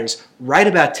 TV writers, write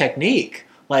about technique.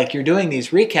 Like, you're doing these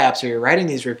recaps or you're writing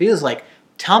these reviews. Like,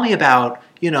 tell me about,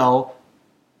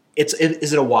 is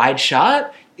it a wide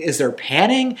shot? Is there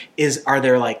panning? Are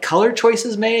there like color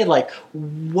choices made? Like,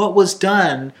 what was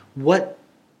done? What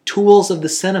tools of the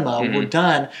cinema were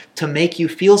done to make you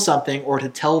feel something or to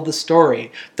tell the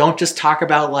story? Don't just talk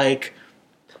about like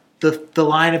the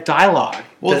line of dialogue.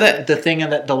 Well,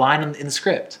 the line in the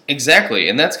script. Exactly,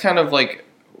 and that's kind of like,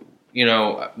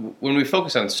 when we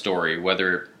focus on story,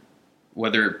 whether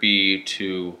it be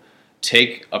to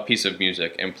take a piece of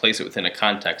music and place it within a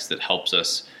context that helps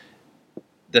us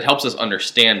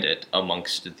understand it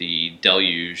amongst the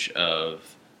deluge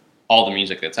of all the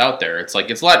music that's out there. It's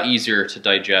a lot easier to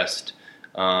digest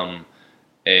a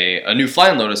new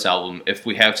Flying Lotus album if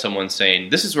we have someone saying,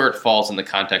 this is where it falls in the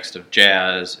context of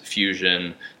jazz,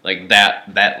 fusion, like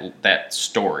that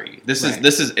story. This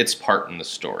is its part in the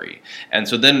story. And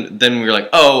so then we're like,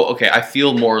 oh, okay, I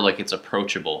feel more like it's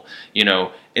approachable,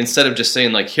 instead of just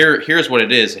saying like, here's what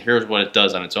it is and here's what it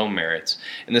does on its own merits.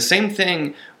 And the same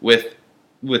thing with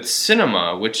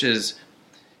cinema, which is,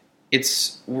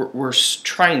 we're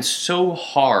trying so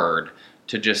hard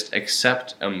to just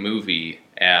accept a movie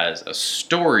as a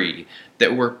story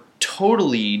that we're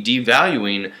totally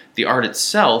devaluing the art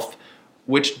itself,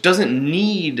 which doesn't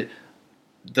need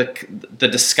the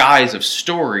disguise of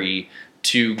story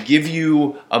to give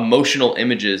you emotional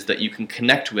images that you can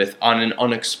connect with on an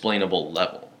unexplainable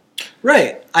level.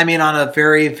 Right. I mean, on a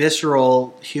very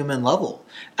visceral human level.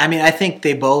 I mean, I think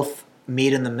they both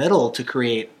meet in the middle to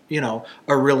create,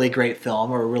 a really great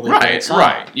film or a really great song.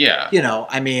 Right, yeah.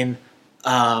 I mean,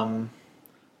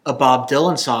 a Bob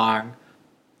Dylan song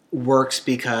works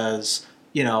because,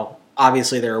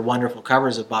 obviously there are wonderful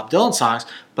covers of Bob Dylan songs,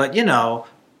 but,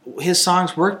 his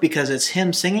songs work because it's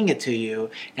him singing it to you,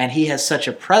 and he has such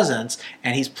a presence,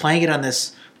 and he's playing it on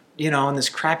this, on this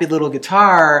crappy little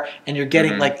guitar, and you're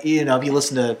getting, if you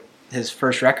listen to his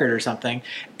first record or something,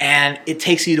 and it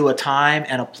takes you to a time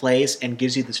and a place and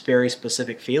gives you this very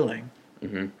specific feeling.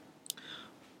 Mm-hmm.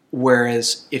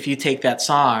 Whereas if you take that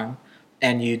song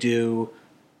and you do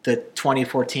the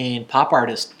 2014 pop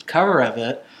artist cover of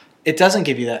it, it doesn't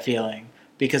give you that feeling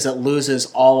because it loses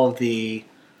all of the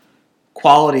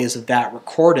qualities of that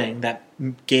recording that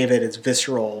gave it its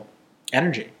visceral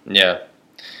energy. Yeah.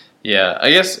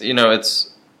 I guess,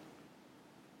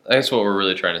 I guess what we're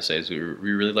really trying to say is we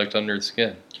really liked Under the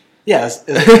Skin. Yeah, it's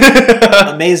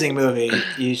an amazing movie.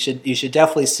 You should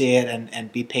definitely see it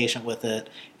and be patient with it,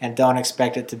 and don't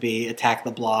expect it to be Attack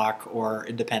the Block or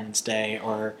Independence Day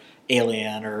or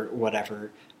Alien or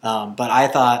whatever. But I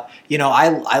thought,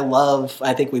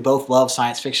 I think we both love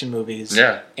science fiction movies.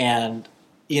 Yeah. And,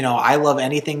 I love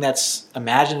anything that's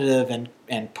imaginative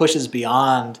and pushes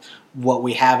beyond what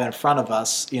we have in front of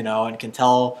us, and can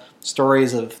tell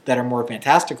stories that are more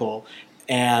fantastical.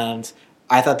 And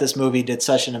I thought this movie did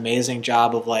such an amazing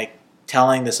job of like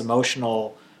telling this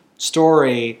emotional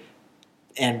story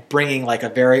and bringing like a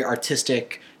very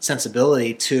artistic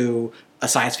sensibility to a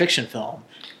science fiction film,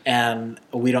 and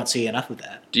we don't see enough of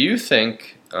that. Do you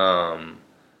think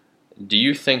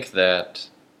that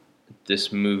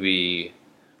this movie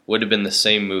would have been the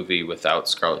same movie without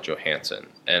Scarlett Johansson?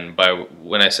 And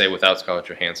when I say without Scarlett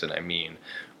Johansson, I mean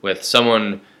with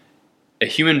a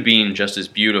human being just as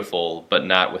beautiful, but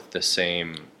not with the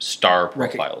same star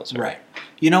profile as her. Right.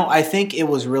 I think it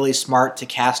was really smart to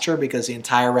cast her because the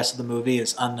entire rest of the movie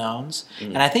is unknowns,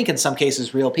 and I think in some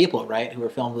cases real people, right, who were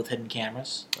filmed with hidden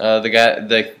cameras.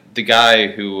 The guy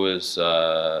who was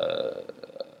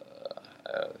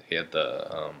he had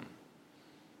the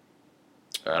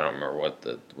I don't remember what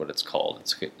it's called.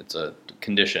 It's a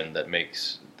condition that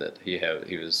makes that he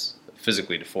was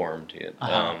physically deformed.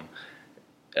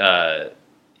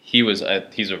 He's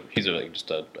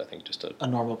just a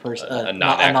normal person, a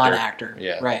non-actor.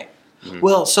 Yeah. Right. Mm-hmm.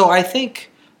 Well, so I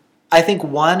think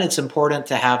one, it's important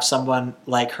to have someone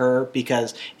like her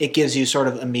because it gives you sort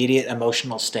of immediate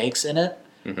emotional stakes in it.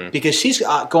 Mm-hmm. Because she's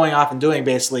going off and doing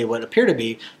basically what appear to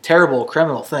be terrible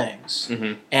criminal things.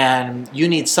 Mm-hmm. And you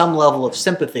need some level of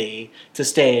sympathy to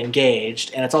stay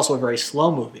engaged, and it's also a very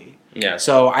slow movie. Yeah.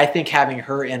 So I think having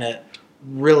her in it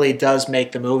really does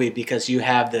make the movie because you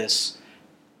have this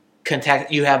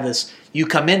you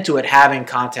come into it having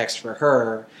context for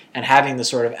her and having the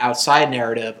sort of outside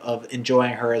narrative of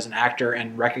enjoying her as an actor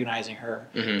and recognizing her,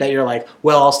 that you're like,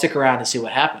 well, I'll stick around and see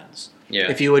what happens.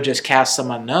 Yeah. If you would just cast some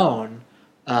unknown,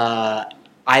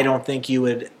 I don't think you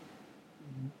would.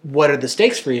 What are the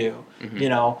stakes for you?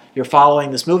 You're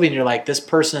following this movie and you're like, this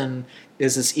person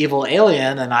is this evil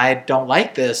alien and I don't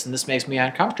like this and this makes me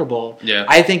uncomfortable. Yeah.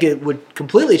 I think it would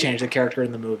completely change the character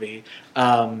in the movie.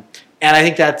 And I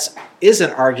think that is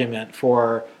an argument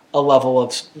for a level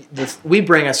of we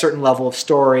bring a certain level of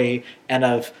story and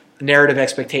of narrative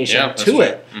expectation to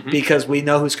it because we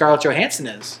know who Scarlett Johansson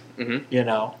is.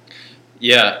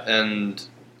 Yeah, and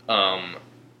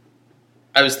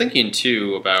I was thinking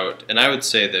too about, and I would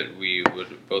say that we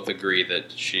would both agree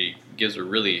that she gives a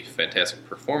really fantastic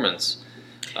performance.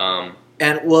 And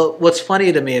what's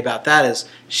funny to me about that is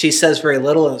she says very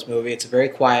little in this movie. It's a very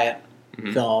quiet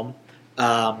film.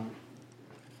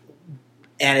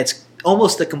 And it's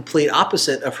almost the complete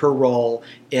opposite of her role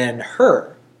in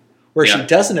Her, where she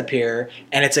doesn't appear,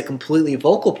 and it's a completely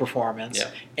vocal performance.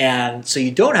 Yeah. And so you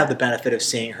don't have the benefit of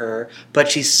seeing her, but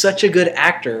she's such a good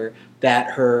actor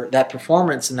that that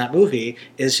performance in that movie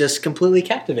is just completely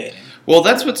captivating. Well,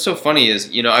 that's what's so funny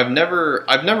is, I've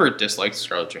never disliked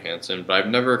Scarlett Johansson, but I've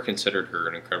never considered her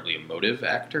an incredibly emotive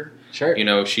actor. Sure.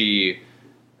 She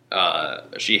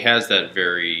has that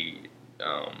very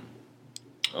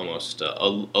almost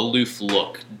aloof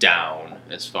look down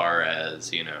as far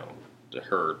as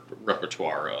her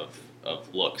repertoire of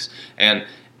looks, and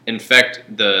in fact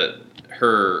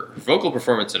her vocal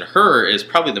performance in Her is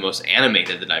probably the most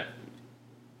animated that I've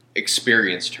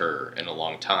experienced her in a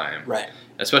long time. Right.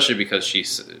 Especially because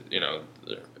she's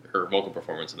her vocal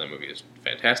performance in that movie is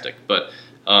fantastic, but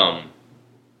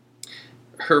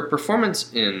her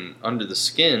performance in Under the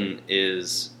Skin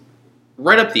is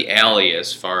right up her alley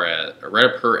as far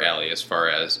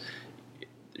as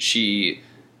she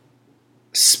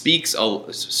speaks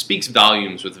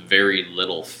volumes with very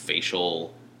little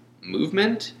facial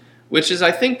movement, which is,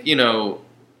 I think,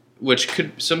 which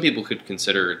some people could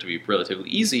consider to be relatively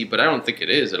easy, but I don't think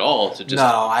it is at all. To just,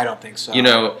 no, I don't think so.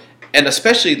 And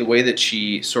especially the way that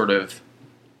she has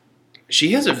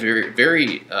a very,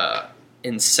 very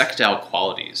insectile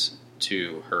qualities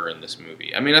to her in this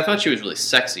movie. I mean, I thought she was really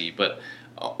sexy, but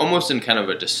almost in kind of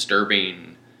a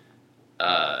disturbing.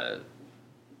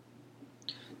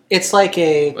 It's like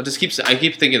I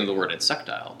keep thinking of the word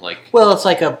insectile. Well, it's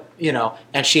like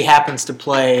and she happens to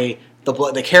play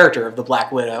the character of the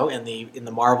Black Widow in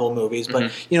the Marvel movies,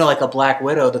 but like a Black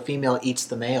Widow, the female eats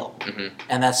the male,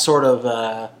 and that's sort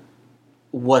of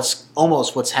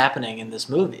what's happening in this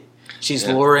movie. She's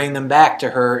luring them back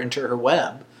into her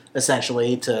web,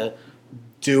 essentially, to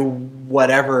do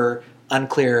whatever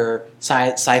unclear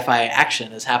sci-fi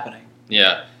action is happening.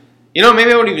 Yeah,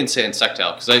 Maybe I wouldn't even say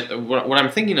insectile, because what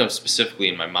I'm thinking of specifically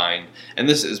in my mind, and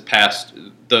this is past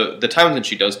the times when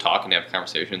she does talk and have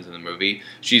conversations in the movie,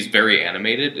 she's very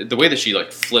animated. The way that she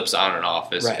like flips on and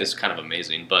off is kind of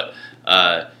amazing. But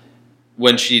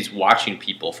when she's watching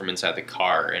people from inside the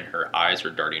car and her eyes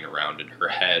are darting around and her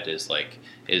head is like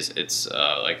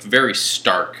very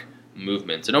stark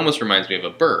movements, it almost reminds me of a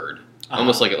bird,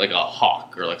 almost like a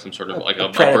hawk or like some sort of like a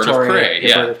bird of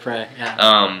prey. Bird of prey.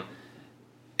 Yeah.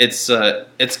 It's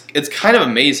kind of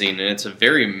amazing, and it's a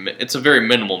very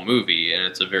minimal movie, and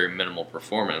it's a very minimal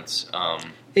performance.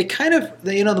 It kind of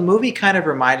the movie kind of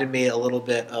reminded me a little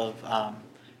bit of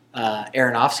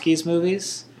Aronofsky's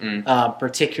movies,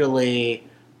 particularly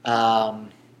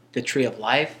The Tree of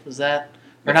Life. Was that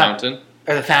Fountain?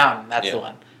 Or The Fountain? That's the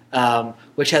one,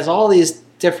 which has all these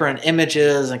different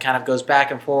images and kind of goes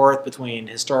back and forth between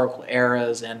historical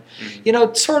eras, and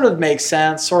it sort of makes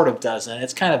sense, sort of doesn't.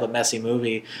 It's kind of a messy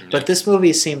movie, but this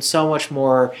movie seemed so much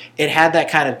more. It had that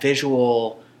kind of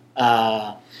visual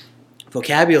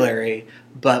vocabulary,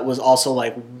 but was also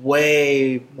like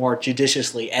way more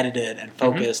judiciously edited and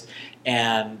focused.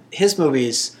 And his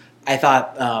movies, I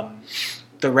thought.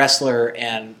 The Wrestler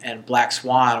and Black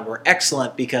Swan were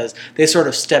excellent because they sort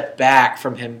of stepped back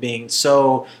from him being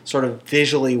so sort of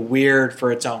visually weird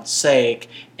for its own sake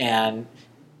and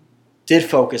did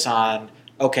focus on,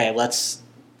 okay, let's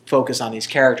focus on these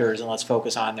characters and let's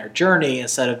focus on their journey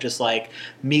instead of just like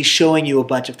me showing you a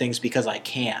bunch of things because I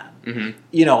can.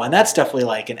 And that's definitely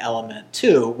like an element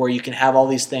too, where you can have all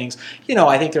these things.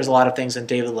 I think there's a lot of things in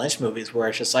David Lynch movies where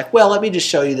it's just like, well, let me just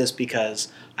show you this because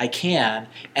I can,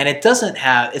 and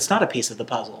it's not a piece of the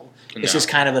puzzle. No. It's just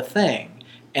kind of a thing,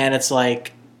 and it's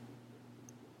like,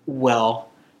 well,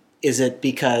 is it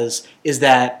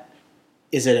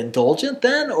indulgent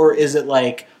then, or is it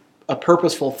like a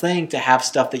purposeful thing to have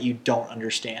stuff that you don't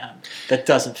understand that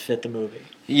doesn't fit the movie?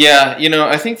 Yeah,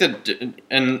 I think that,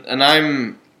 and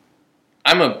I'm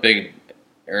a big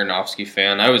Aronofsky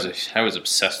fan. I was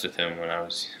obsessed with him when I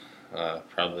was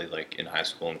probably like in high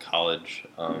school and college.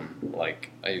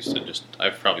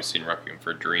 I've probably seen Requiem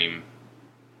for a Dream,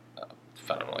 I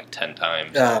don't know, like 10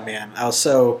 times. Oh man, I was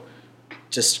so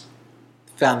just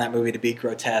found that movie to be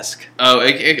grotesque.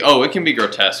 It can be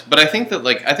grotesque, but I think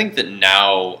that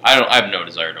now I have no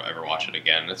desire to ever watch it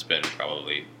again. It's been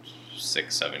probably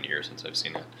 6-7 years since I've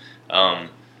seen it.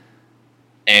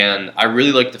 And I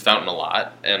really liked The Fountain a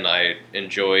lot, and I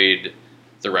enjoyed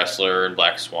The Wrestler and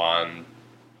Black Swan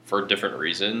for different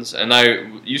reasons. And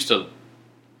I used to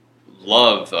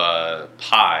love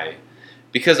Pi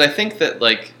because I think that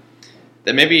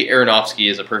that maybe Aronofsky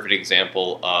is a perfect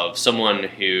example of someone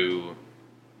who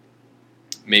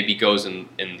maybe goes in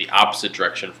the opposite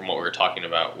direction from what we were talking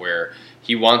about, where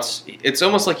it's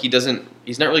almost like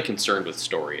he's not really concerned with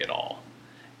story at all.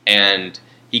 And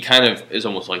he kind of is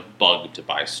almost like bugged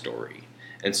by story.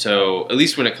 And so, at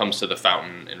least when it comes to The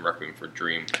Fountain and Requiem for a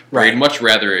Dream, I'd much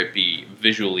rather it be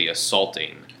visually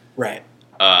assaulting, right,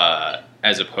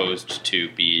 as opposed to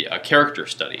be a character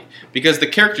study. Because the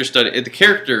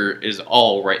character is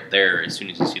all right there as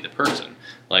soon as you see the person.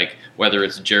 Like whether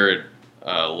it's Jared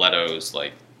Leto's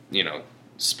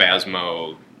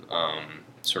spasmo,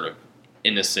 sort of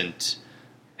innocent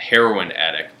heroin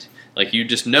addict. Like you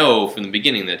just know from the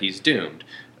beginning that he's doomed.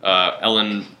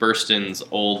 Ellen Burstyn's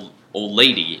old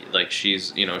lady, like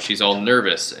she's all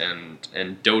nervous and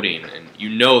doting, and you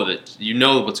know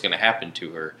what's going to happen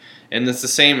to her. And it's the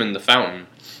same in The Fountain,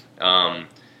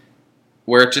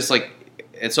 where it's just like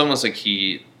it's almost like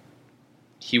he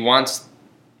wants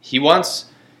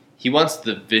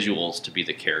the visuals to be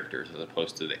the characters as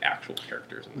opposed to the actual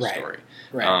characters in the story.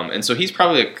 Right. And so he's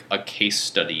probably a case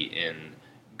study in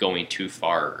going too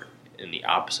far in the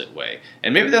opposite way.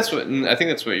 And maybe I think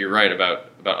that's what you're right about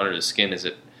Under the Skin. Is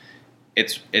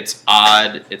it's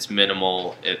odd, it's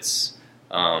minimal, it's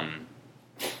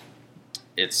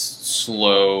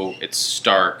slow, it's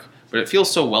stark, but it feels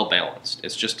so well balanced.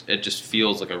 It just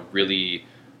feels like a really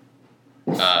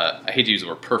I hate to use the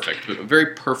word perfect, but a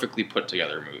very perfectly put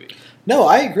together movie. No,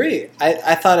 I agree.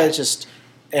 I thought it was just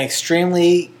an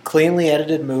extremely cleanly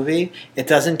edited movie. It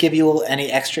doesn't give you any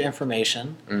extra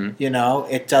information. Mm-hmm.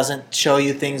 It doesn't show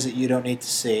you things that you don't need to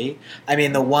see. I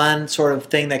mean, the one sort of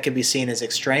thing that could be seen as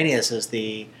extraneous is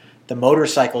the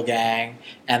motorcycle gang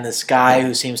and this guy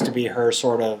who seems to be her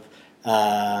sort of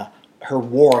her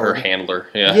ward, her handler.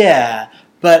 Yeah. Yeah,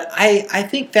 but I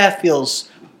think that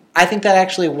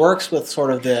actually works with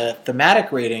sort of the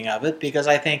thematic reading of it, because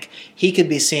I think he could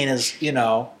be seen as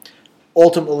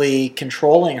ultimately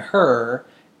controlling her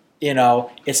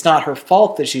it's not her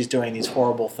fault that she's doing these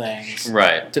horrible things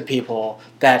right. to people,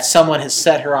 that someone has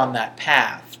set her on that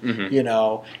path, mm-hmm.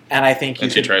 And I think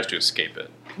she tries to escape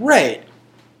it. Right.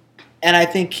 And I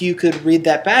think you could read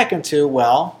that back into,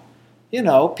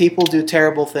 people do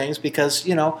terrible things because,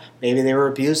 maybe they were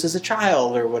abused as a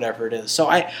child or whatever it is. So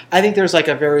I think there's like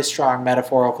a very strong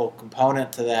metaphorical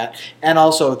component to that, and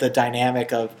also the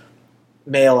dynamic of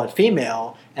male and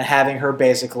female, and having her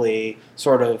basically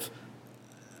sort of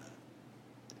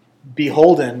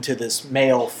beholden to this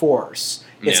male force.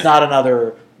 It's not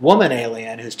another woman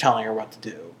alien who's telling her what to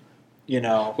do,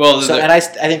 Well, and I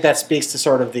think that speaks to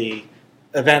sort of the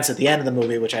events at the end of the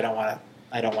movie, which I don't want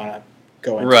to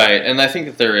go into. Right, and I think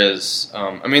that there is.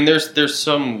 There's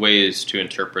some ways to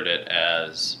interpret it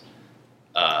as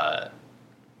the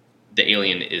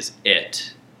alien is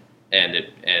it,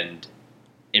 and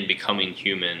in becoming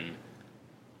human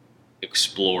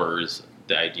explores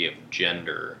the idea of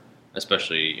gender,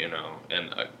 especially and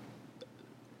a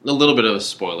little bit of a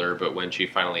spoiler, but when she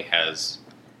finally has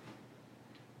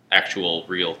actual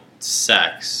real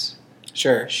sex,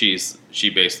 sure, she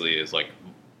basically is like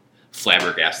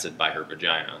flabbergasted by her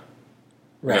vagina.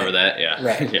 Right. Remember that? Yeah.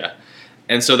 Right. Yeah.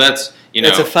 And so that's,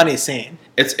 it's a funny scene.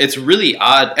 It's really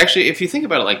odd. Actually, if you think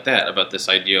about it like that, about this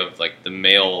idea of like the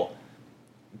male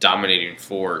dominating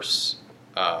force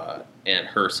and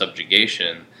her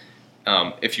subjugation,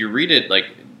 if you read it like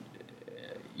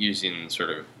using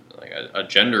sort of like a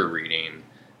gender reading,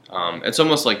 it's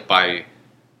almost like by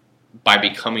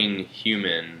becoming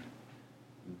human,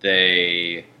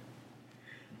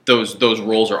 those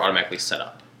roles are automatically set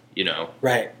up,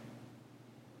 Right.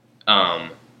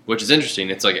 Which is interesting.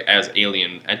 It's like as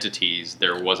alien entities,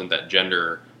 there wasn't that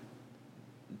gender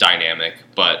dynamic,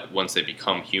 but once they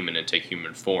become human and take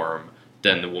human form,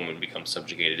 then the woman becomes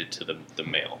subjugated to the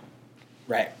male.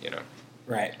 Right.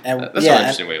 Right. And that's an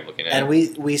interesting way of looking at it.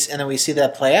 And then we see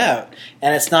that play out,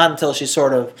 and it's not until she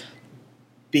sort of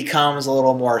becomes a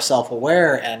little more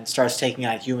self-aware and starts taking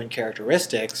on human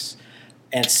characteristics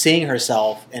and seeing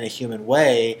herself in a human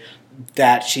way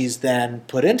that she's then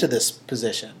put into this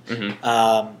position.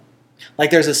 Mm-hmm.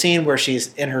 Like there's a scene where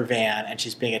she's in her van and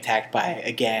she's being attacked by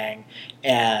a gang,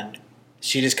 and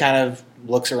she just kind of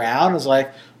looks around and is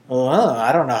like,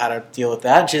 I don't know how to deal with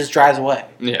that, and she just drives away.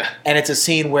 Yeah. And it's a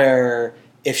scene where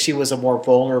if she was a more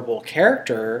vulnerable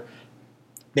character,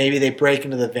 maybe they break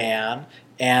into the van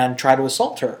and try to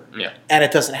assault her. Yeah. And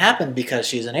it doesn't happen because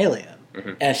she's an alien.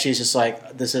 Mm-hmm. And she's just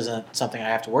like, this isn't something I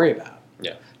have to worry about.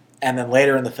 Yeah. And then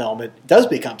later in the film, it does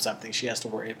become something she has to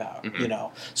worry about,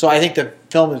 mm-hmm. So I think the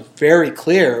film is very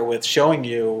clear with showing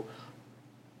you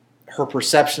her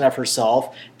perception of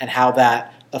herself and how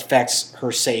that affects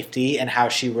her safety and how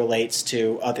she relates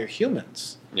to other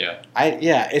humans. Yeah.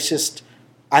 It's just,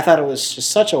 I thought it was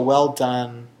just such a well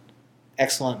done,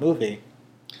 excellent movie.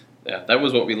 Yeah, that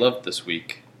was what we loved this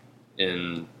week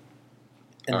in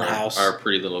the house. Our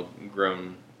pretty little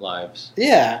grown lives.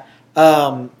 Yeah.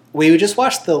 We just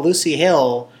watched the Lucy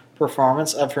Hale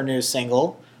performance of her new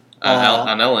single.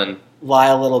 On Ellen. Lie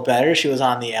a Little Better. She was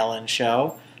on the Ellen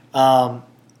show.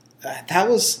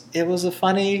 It was a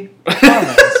funny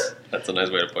performance. That's a nice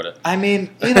way to put it. I mean,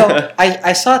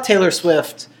 I saw Taylor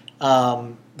Swift.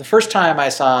 The first time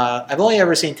I've only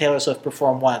ever seen Taylor Swift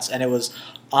perform once, and it was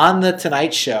on The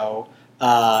Tonight Show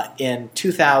in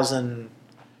 2000,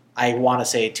 I want to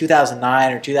say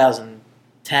 2009 or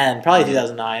 2010, probably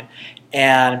 2009.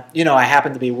 And, I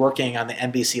happened to be working on the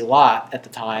NBC lot at the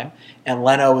time, and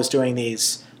Leno was doing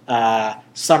these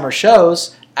summer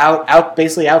shows out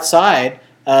basically outside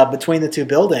between the two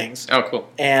buildings. Oh, cool.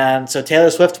 And so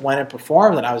Taylor Swift went and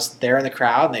performed, and I was there in the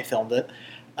crowd, and they filmed it.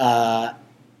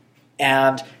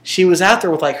 And she was out there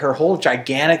with like her whole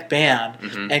gigantic band.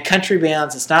 Mm-hmm. And country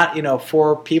bands, it's not,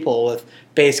 4 people with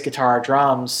bass, guitar,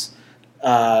 drums,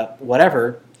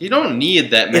 whatever. You don't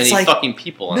need that many fucking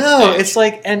people on stage. It's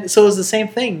like, and so it was the same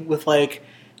thing with like,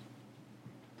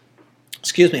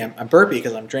 excuse me, I'm burpy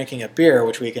because I'm drinking a beer,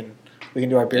 which we can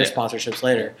do our beer sponsorships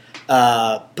later.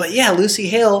 But yeah, Lucy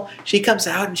Hale, she comes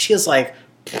out and she has like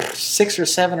 6 or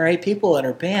 7 or 8 people in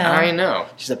her band. I know.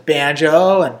 She's a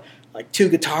banjo and like 2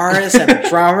 guitarists and a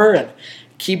drummer and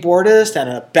keyboardist and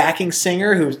a backing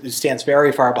singer who stands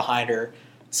very far behind her,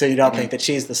 so you don't think that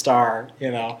she's the star,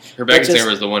 Her backing singer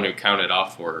was the one who counted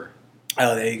off for her.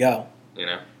 Oh, there you go.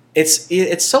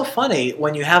 It's so funny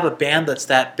when you have a band that's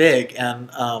that big,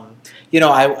 and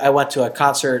I went to a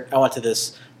concert. I went to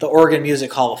the Oregon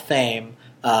Music Hall of Fame,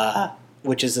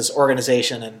 which is this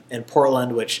organization in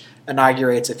Portland, which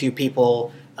inaugurates a few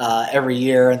people every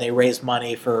year, and they raise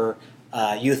money for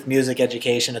youth music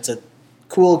education. It's a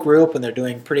cool group, and they're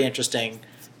doing pretty interesting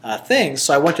things.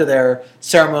 So I went to their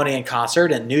ceremony and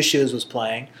concert, and New Shoes was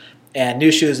playing. And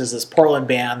New Shoes is this Portland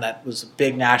band that was a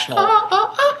big national,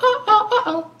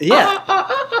 a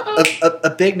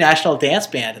big national dance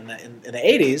band in the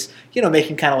 80s.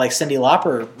 Making kind of like Cyndi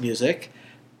Lauper music.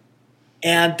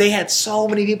 And they had so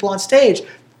many people on stage,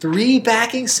 3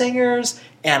 backing singers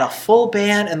and a full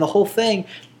band and the whole thing.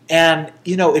 And,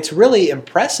 it's really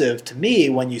impressive to me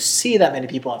when you see that many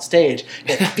people on stage.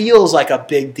 It feels like a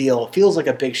big deal. It feels like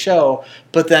a big show.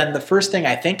 But then the first thing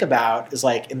I think about is,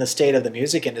 like, in the state of the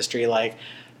music industry, like,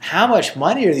 how much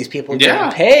money are these people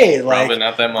getting paid? Like, probably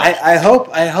not that much. I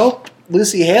hope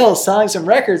Lucy Hale is selling some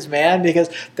records, man, because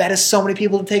that is so many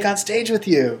people to take on stage with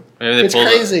you. It's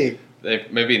crazy.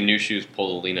 Maybe New Shoes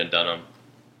pulled a Lena Dunham.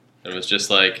 It was just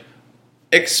like,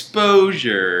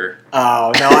 exposure.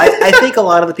 Oh, no, I think a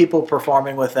lot of the people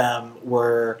performing with them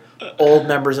were old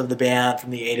members of the band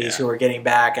from the 80s who were getting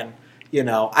back, and,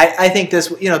 I think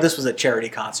this was a charity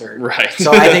concert. Right.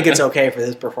 So I think it's okay for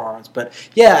this performance. But,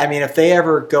 yeah, I mean, if they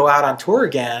ever go out on tour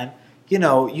again,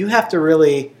 you have to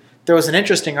really... There was an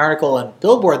interesting article in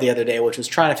Billboard the other day which was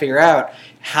trying to figure out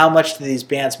how much do these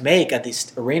bands make at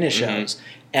these arena shows. Mm-hmm.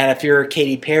 And if you're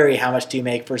Katy Perry, how much do you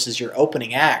make versus your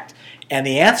opening act? And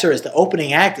the answer is the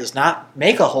opening act does not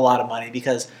make a whole lot of money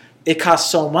because it costs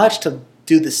so much to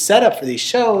do the setup for these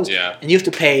shows. Yeah. And you have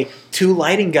to pay 2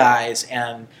 lighting guys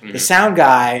and the sound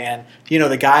guy and,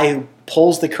 the guy who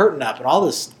pulls the curtain up and all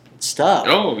this stuff.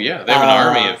 Oh, yeah. They have an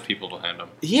army of people behind them.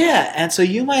 Yeah. And so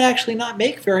you might actually not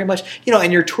make very much,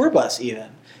 and your tour bus even.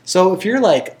 So if you're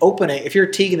if you're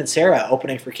Tegan and Sarah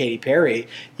opening for Katy Perry,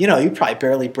 you probably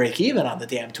barely break even on the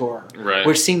damn tour. Right.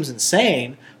 Which seems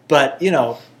insane. But,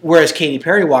 whereas Katy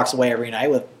Perry walks away every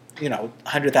night with,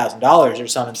 $100,000 or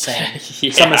some insane,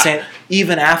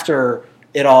 even after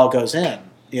it all goes in,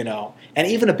 And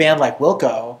even a band like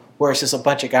Wilco, where it's just a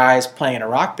bunch of guys playing in a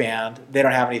rock band, they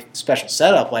don't have any special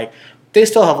setup. Like, they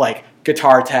still have, like,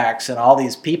 guitar techs and all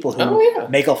these people who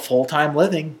make a full-time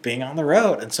living being on the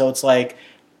road. And so it's like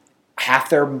half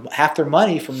their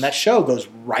money from that show goes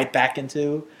right back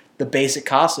into the basic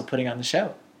cost of putting on the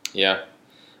show. Yeah.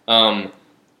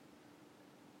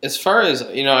 As far as,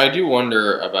 I do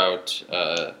wonder about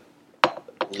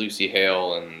Lucy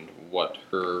Hale and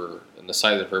and the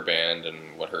size of her band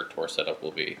and what her tour setup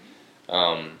will be.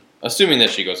 Assuming that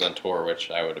she goes on tour,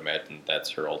 which I would imagine that's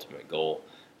her ultimate goal.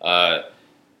 I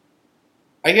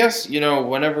guess,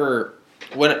 when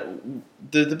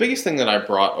the biggest thing that I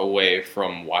brought away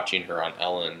from watching her on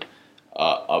Ellen,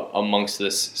 amongst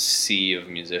this sea of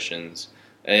musicians,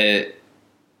 I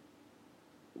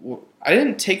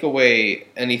didn't take away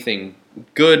anything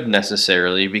good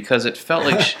necessarily because it felt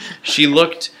like she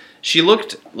looked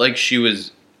like she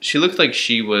was she looked like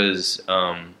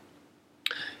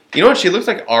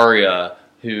Aria,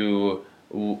 who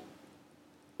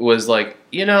was like,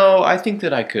 I think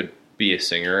that I could be a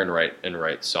singer and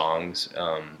write songs,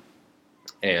 I'm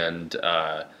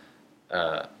a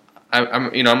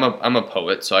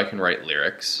poet, so I can write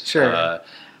lyrics. Sure.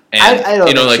 I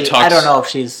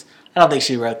don't think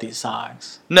she wrote these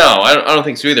songs. No, I don't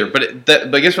think so either. But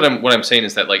I guess what I'm saying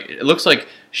is that, like, it looks like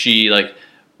she, like,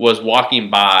 was walking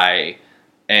by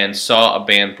and saw a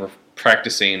band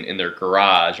practicing in their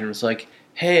garage and was like,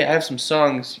 "Hey, I have some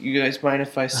songs. You guys mind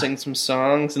if I sing some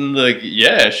songs?" And they're like,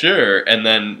 "Yeah, sure." And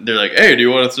then they're like, "Hey, do you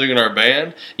want to sing in our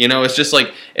band?" It's just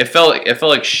like it felt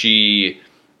like she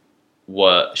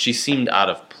seemed out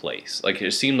of place. Like,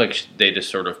 it seemed like they just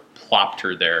sort of plopped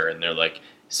her there, and they're like,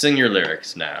 "Sing your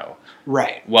lyrics now."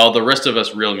 Right. While the rest of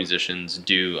us real musicians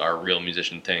do our real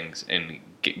musician things, and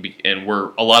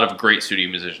we're a lot of great studio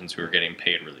musicians who are getting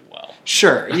paid really well.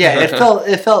 Sure. Yeah,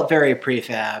 it felt very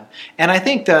prefab, and I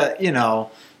think I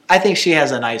think she has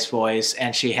a nice voice,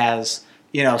 and she has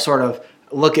sort of,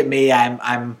 look at me,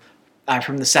 I'm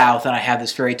from the South, and I have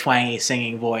this very twangy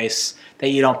singing voice that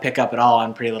you don't pick up at all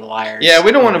on Pretty Little Liars. Yeah,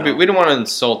 we don't want to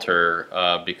insult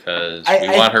her because we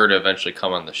want her to eventually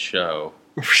come on the show.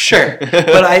 Sure.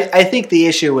 But I think the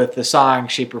issue with the song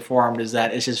she performed is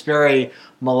that it's just very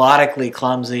melodically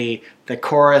clumsy. The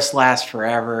chorus lasts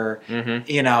forever. Mm-hmm.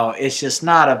 It's just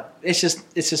not it's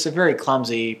just a very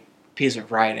clumsy piece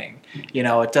of writing.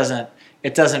 It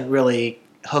doesn't really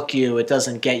hook you. It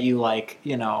doesn't get you like,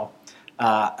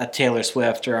 a Taylor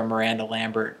Swift or a Miranda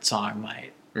Lambert song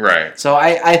might. Right. So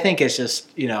I think it's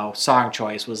just, song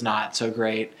choice was not so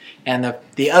great. And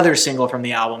the other single from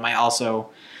the album, I also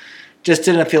just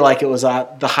didn't feel like it was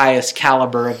the highest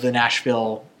caliber of the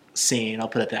Nashville scene. I'll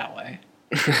put it that way.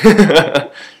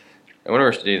 I wonder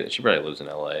where she probably lives in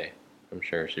L.A. I'm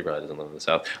sure she probably doesn't live in the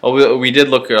South. Oh, we did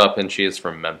look her up, and she is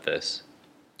from Memphis.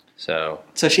 So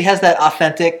she has that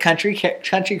authentic country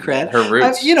cred. Her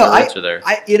roots, are there.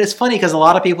 It's funny because a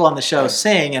lot of people on the show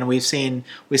sing, and we saw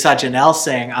Janelle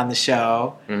sing on the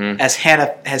show. Mm-hmm. As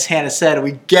Hannah said,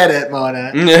 we get it, Mona.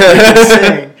 We can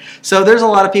sing. So there's a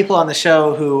lot of people on the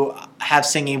show who have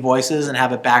singing voices and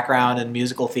have a background in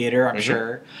musical theater, I'm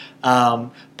sure.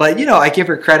 But I give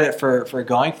her credit for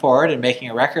going forward and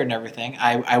making a record and everything.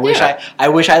 I wish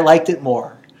I liked it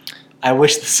more. I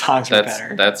wish the songs were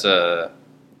better.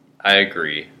 I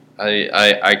agree.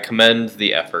 I commend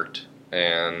the effort,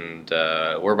 and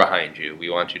we're behind you.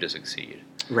 We want you to succeed.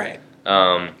 Right.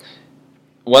 One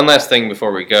last thing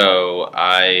before we go.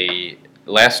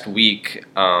 Last week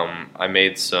I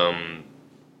made some.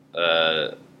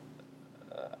 I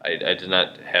did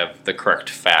not have the correct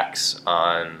facts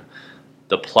on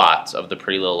the plots of the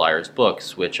Pretty Little Liars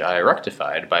books, which I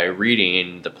rectified by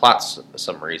reading the plot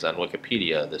summaries on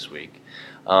Wikipedia this week.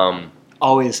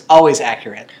 Always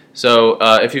accurate. So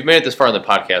if you've made it this far in the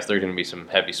podcast, there's going to be some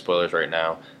heavy spoilers right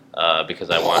now because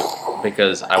I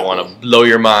want to blow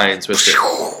your minds with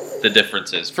the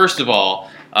differences. First of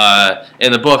all,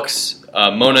 in the books,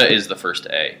 Mona is the first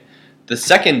A. The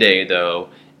second A, though,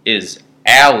 is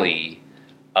Allie,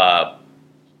 but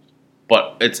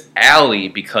it's Allie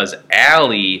because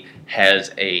Allie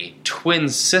has a twin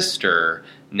sister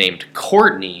named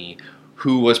Courtney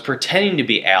who was pretending to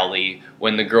be Allie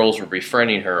when the girls were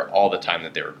befriending her all the time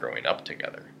that they were growing up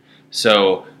together.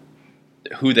 So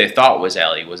who they thought was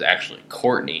Allie was actually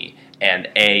Courtney, and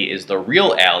A is the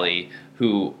real Allie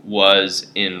who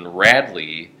was in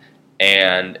Radley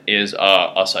and is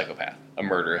a psychopath, a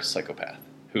murderous psychopath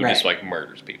who just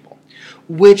murders people.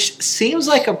 Which seems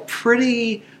like a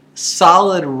pretty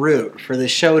solid route for the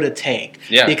show to take.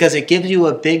 Yeah. Because it gives you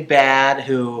a big bad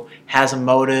who has a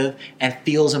motive and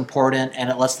feels important, and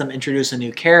it lets them introduce a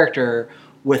new character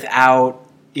without,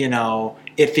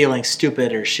 it feeling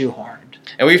stupid or shoehorned.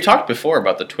 And we've talked before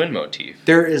about the twin motif.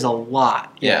 There is a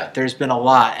lot. Yeah. There's been a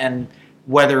lot. And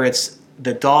whether it's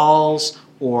the dolls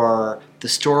or the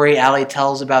story Allie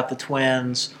tells about the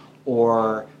twins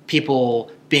or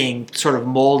people being sort of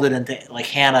molded into, like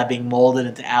Hannah being molded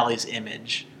into Allie's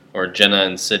image. Or Jenna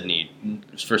and Sydney,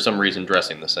 for some reason,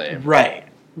 dressing the same. Right.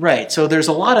 So there's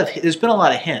been a lot of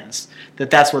hints that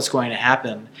that's what's going to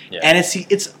happen. Yeah. And it's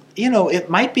it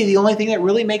might be the only thing that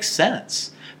really makes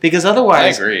sense. Because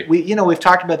otherwise, I agree. we've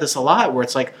talked about this a lot where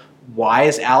it's like, why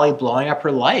is Allie blowing up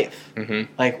her life?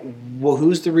 Mm-hmm. Like, well,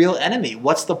 who's the real enemy?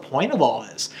 What's the point of all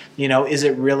this? Is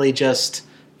it really just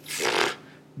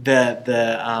these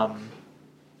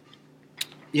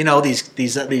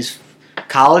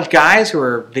college guys who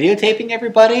are videotaping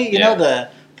everybody? The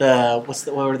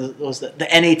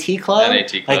NAT club? NAT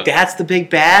club. Like, that's the big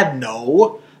bad?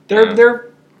 No. They're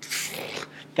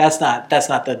that's not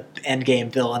the end game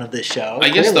villain of this show. I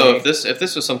guess though, if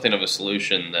this was something of a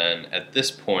solution, then at this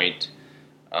point,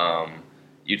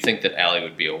 you'd think that Allie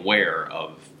would be aware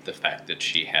of the fact that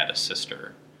she had a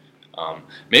sister.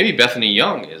 Maybe Bethany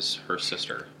Young is her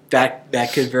sister.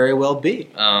 That could very well be.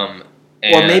 Or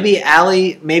maybe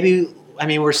Allie.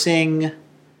 We're seeing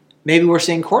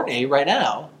Courtney right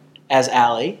now as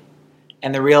Allie,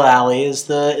 and the real Allie is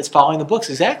following the books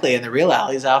exactly, and the real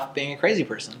Allie is out being a crazy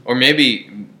person. Or maybe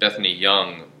Bethany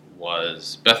Young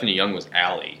was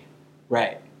Allie,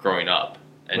 right, growing up,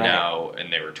 and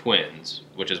they were twins,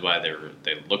 which is why they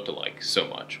looked alike so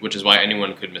much. Which is why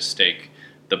anyone could mistake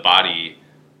their bodies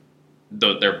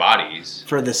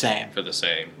for the same.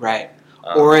 Right.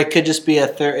 Or it could just be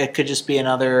it could just be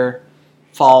another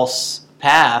false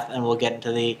path, and we'll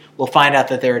find out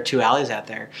that there are two Allies out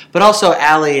there. But also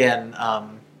Allie and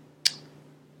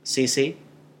Cece.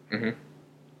 Mm-hmm.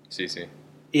 Cece.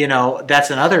 That's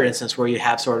another instance where you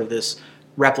have sort of this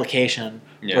replication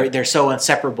where they're so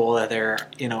inseparable that they're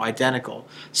identical.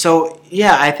 So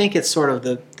yeah, I think it's sort of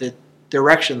the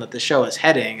direction that the show is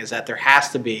heading, is that there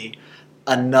has to be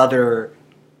another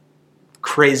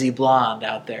crazy blonde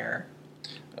out there.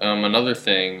 Another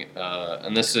thing,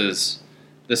 and this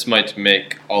might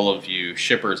make all of you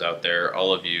shippers out there,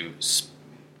 all of you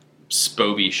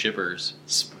Spoby shippers,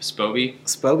 Spoby.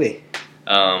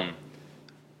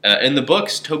 In the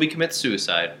books, Toby commits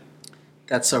suicide.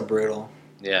 That's so brutal.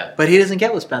 Yeah. But he doesn't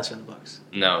get with Spencer in the books.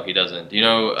 No, he doesn't.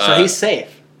 So he's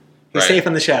safe. He's safe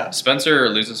in the show. Spencer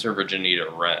loses her virginity to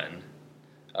Ren.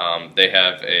 They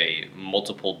have a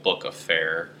multiple book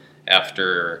affair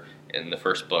after, in the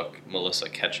first book, Melissa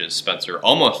catches Spencer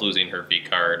almost losing her V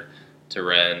card to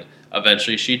Ren.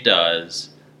 Eventually she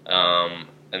does.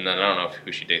 And then I don't know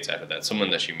who she dates after that. Someone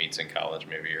that she meets in college,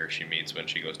 maybe, or she meets when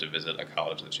she goes to visit a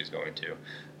college that she's going to.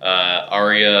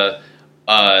 Arya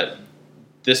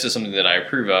this is something that I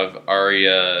approve of.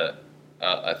 Arya,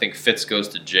 I think Fitz goes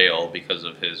to jail because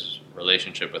of his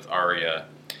relationship with Arya,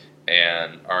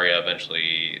 and Arya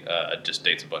eventually just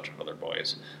dates a bunch of other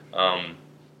boys.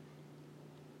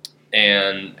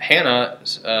 And Hannah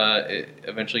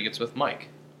eventually gets with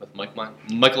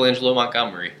Michelangelo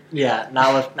Montgomery. Yeah,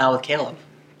 not with Caleb.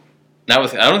 I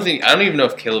don't even know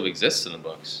if Caleb exists in the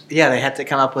books. Yeah, they had to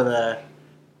come up with a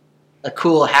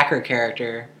cool hacker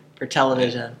character for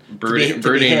television. Brooding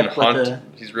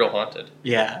he's real haunted.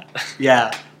 Yeah,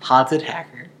 haunted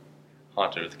hacker.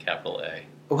 Haunted with a capital A.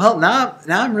 Well, now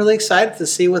I'm really excited to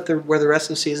see where the rest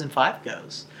of season 5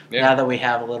 goes. Yeah. Now that we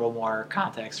have a little more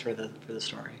context for the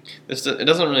story. It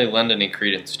doesn't really lend any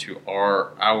credence to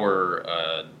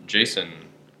our Jason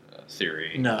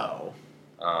theory. No.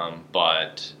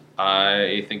 But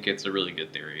I think it's a really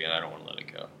good theory, and I don't want to let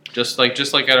it go. Just like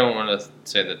I don't want to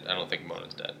say that I don't think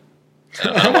Mona's dead.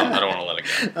 I don't want to let it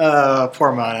go.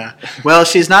 Poor Mona. Well,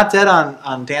 she's not dead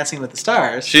on Dancing with the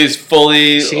Stars. She's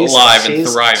fully alive and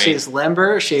thriving. She's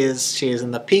limber. She's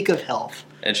in the peak of health.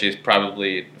 And she's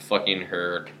probably fucking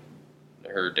her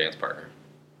dance partner,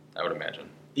 I would imagine.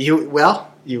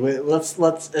 Let's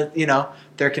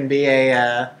there can be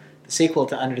a sequel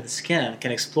to Under the Skin.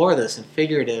 Can explore this in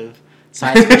figurative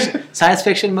science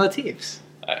fiction motifs.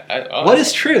 What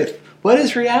is truth? What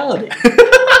is reality?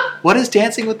 What is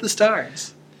Dancing with the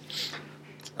Stars?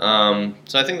 So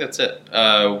I think that's it.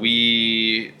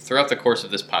 Throughout the course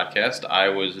of this podcast, I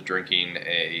was drinking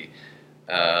it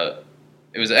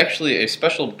was actually a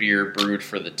special beer brewed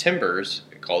for the Timbers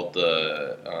called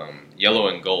the Yellow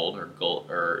and Gold, or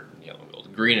Yellow and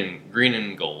Gold, Green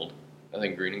and Gold. I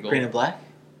think Green and Gold. Green and Black.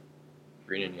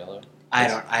 Green and Yellow. I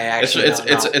don't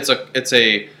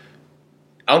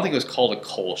think it was called a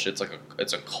Kolsch. It's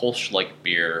a Kolsch-like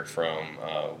beer from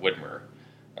Widmer,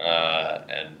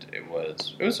 and it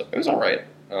was all right.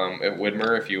 At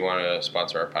Widmer, if you want to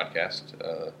sponsor our podcast,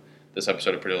 this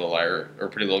episode of Pretty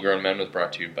Little Grown Men was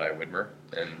brought to you by Widmer.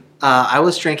 And I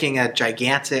was drinking I think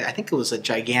it was a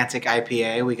gigantic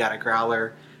IPA. We got a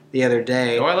growler the other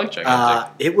day. Oh, I like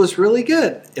gigantic. It was really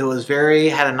good. It was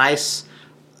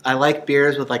I like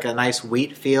beers with like a nice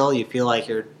wheat feel. You feel like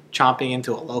you're chomping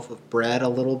into a loaf of bread a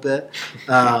little bit.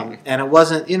 And it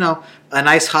wasn't, a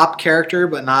nice hop character,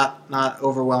 but not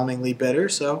overwhelmingly bitter.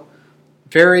 So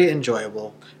very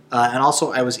enjoyable. And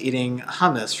also I was eating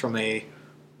hummus from a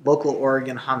local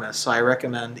Oregon hummus. So I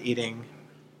recommend eating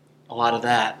a lot of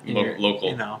that.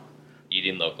 Local.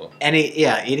 Eating local.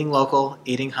 Eating local,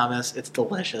 eating hummus. It's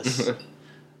delicious.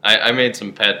 I made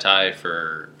some pad thai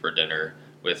for dinner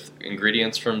with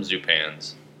ingredients from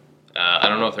Zupan's. I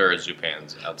don't know if there are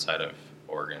Zupan's outside of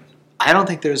Oregon. I don't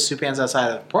think there's Zupan's outside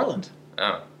of Portland.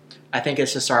 Oh. I think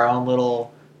it's just our own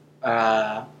little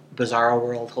Bizarro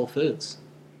World Whole Foods.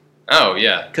 Oh,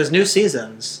 yeah. Because New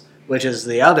Seasons, which is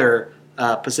the other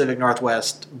Pacific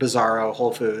Northwest Bizarro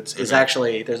Whole Foods, is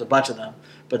actually, there's a bunch of them.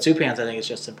 But Zupan's, I think, is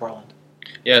just in Portland.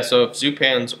 Yeah, so if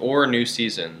Zupan's or New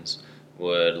Seasons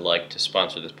would like to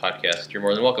sponsor this podcast, you're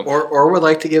more than welcome. Or would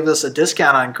like to give us a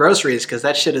discount on groceries, because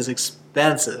that shit is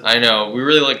expensive. I know. We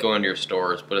really like going to your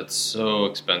stores, but it's so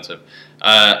expensive.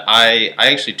 I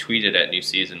actually tweeted at New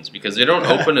Seasons because they don't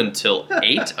open until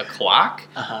 8 o'clock.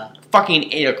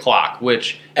 Fucking 8 o'clock,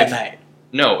 which... At night.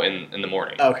 No, in the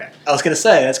morning. Okay. I was going to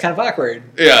say, that's kind of awkward.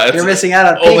 Yeah. You're missing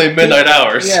out on only midnight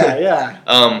hours.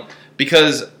 Yeah.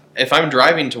 Because if I'm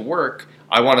driving to work,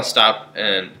 I want to stop,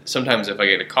 and sometimes if I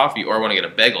get a coffee or I want to get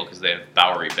a bagel, because they have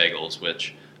Bowery bagels,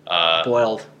 which...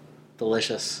 boiled.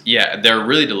 Delicious. Yeah, they're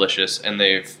really delicious, and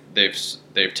they've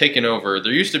taken over.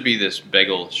 There used to be this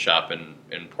bagel shop in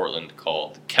Portland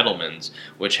called Kettleman's,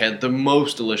 which had the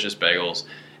most delicious bagels,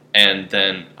 and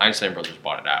then Einstein Brothers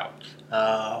bought it out,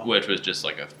 which was just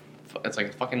it's like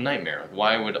a fucking nightmare.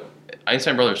 Why would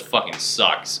Einstein Brothers fucking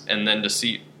sucks? And then to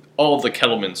see all of the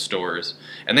Kettleman stores,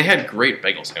 and they had great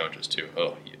bagel sandwiches too.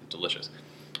 Oh, yeah, delicious.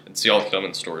 And see all the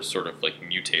Kettleman stores sort of like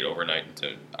mutate overnight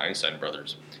into Einstein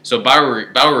Brothers. So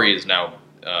Bowery is now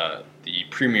the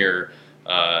premier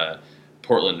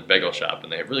Portland bagel shop,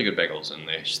 and they have really good bagels, and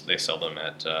they sell them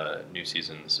at New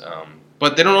Seasons.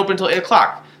 But they don't open until 8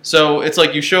 o'clock. So it's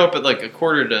like you show up at like a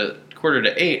quarter to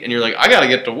 8, and you're like, I gotta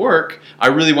get to work. I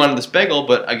really wanted this bagel,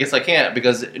 but I guess I can't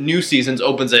because New Seasons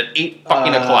opens at 8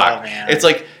 fucking o'clock. Man. It's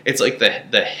like the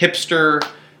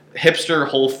hipster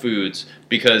Whole Foods,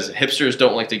 because hipsters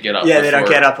don't like to get up. Yeah, they don't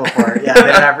get up before. Yeah,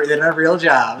 they don't have real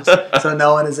jobs, so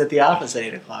no one is at the office at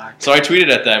 8 o'clock. So I tweeted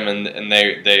at them, and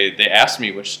they asked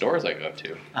me which stores I go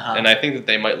to, and I think that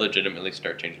they might legitimately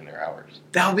start changing their hours.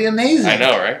 That would be amazing. I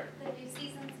know, right? The New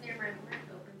Seasons near my work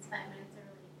opens 5 minutes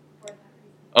early before that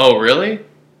reason. Oh, really?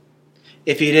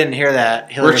 If you didn't hear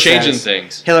that, we're changing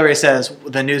things. Hillary says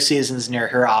the new seasons near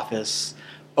her office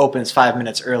opens 5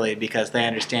 minutes early because they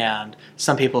understand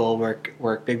some people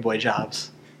work big boy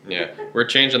jobs. Yeah, we're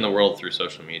changing the world through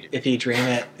social media. If you dream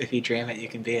it, you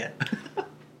can be it.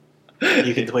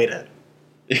 You can tweet it.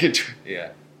 Yeah,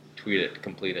 tweet it,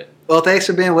 complete it. Well, thanks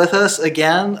for being with us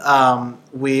again.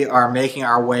 We are making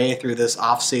our way through this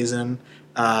off season.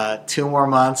 2 more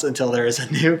months until there is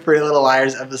a new Pretty Little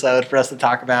Liars episode for us to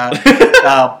talk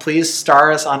about. Please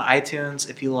star us on iTunes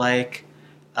if you like.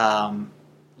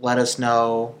 Let us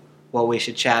know what we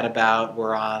should chat about.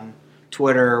 We're on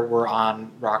Twitter. We're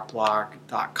on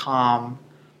rockblog.com.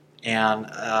 And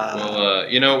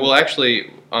we'll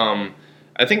actually.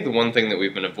 I think the one thing that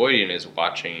we've been avoiding is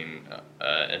watching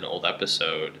an old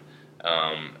episode.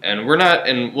 And we're not,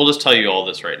 and we'll just tell you all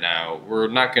this right now. We're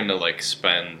not going to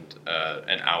spend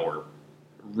an hour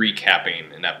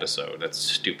recapping an episode. That's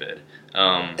stupid.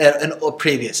 A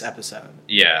previous episode.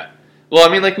 Yeah. Well,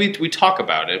 I mean, we talk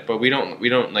about it, but we don't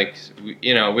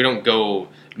go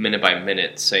minute by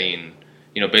minute saying,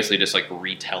 basically just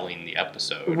retelling the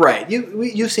episode. Right.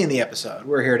 You've seen the episode.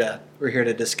 We're here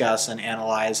to discuss and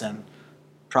analyze and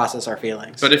process our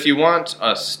feelings. But if you want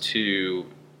us to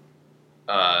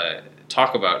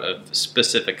talk about a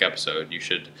specific episode, you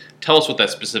should tell us what that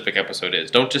specific episode is.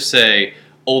 Don't just say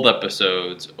old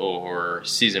episodes or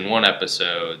season 1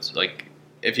 episodes.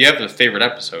 If you have a favorite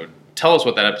episode, tell us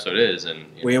what that episode is, and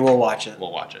we will watch it.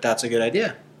 We'll watch it. That's a good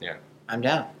idea. Yeah. I'm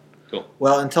down. Cool.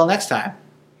 Well, until next time.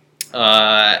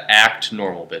 Act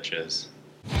normal, bitches.